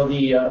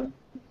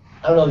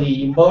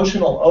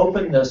emotional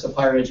openness of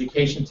higher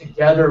education,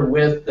 together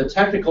with the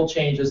technical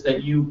changes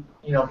that you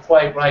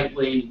quite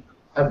rightly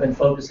have been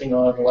focusing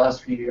on the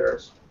last few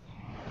years.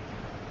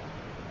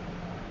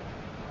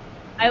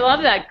 I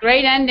love that.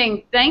 Great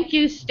ending. Thank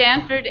you,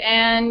 Stanford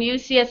and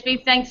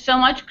UCSB. Thanks so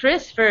much,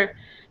 Chris, for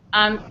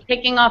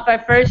kicking off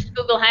our first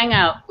Google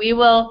Hangout. We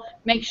will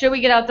make sure we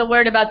get out the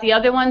word about the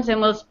other ones,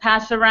 and we'll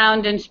pass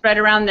around and spread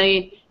around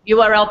the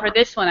URL for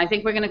this one. I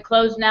think we're going to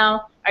close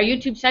now our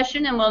YouTube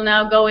session, and we'll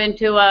now go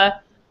into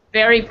a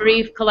very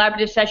brief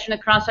collaborative session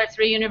across our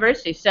three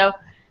universities. So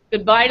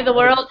goodbye to the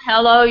world.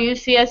 Hello,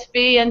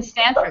 UCSB and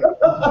Stanford.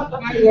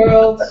 Bye,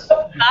 world.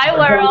 Bye,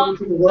 world.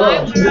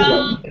 Bye,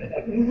 world.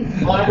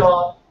 Bye,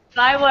 all.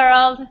 Bye,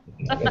 world.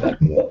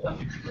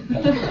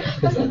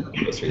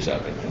 Grocery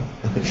shopping.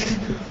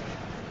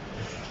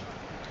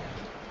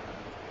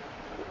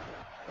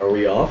 Are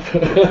we off?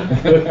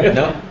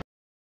 No.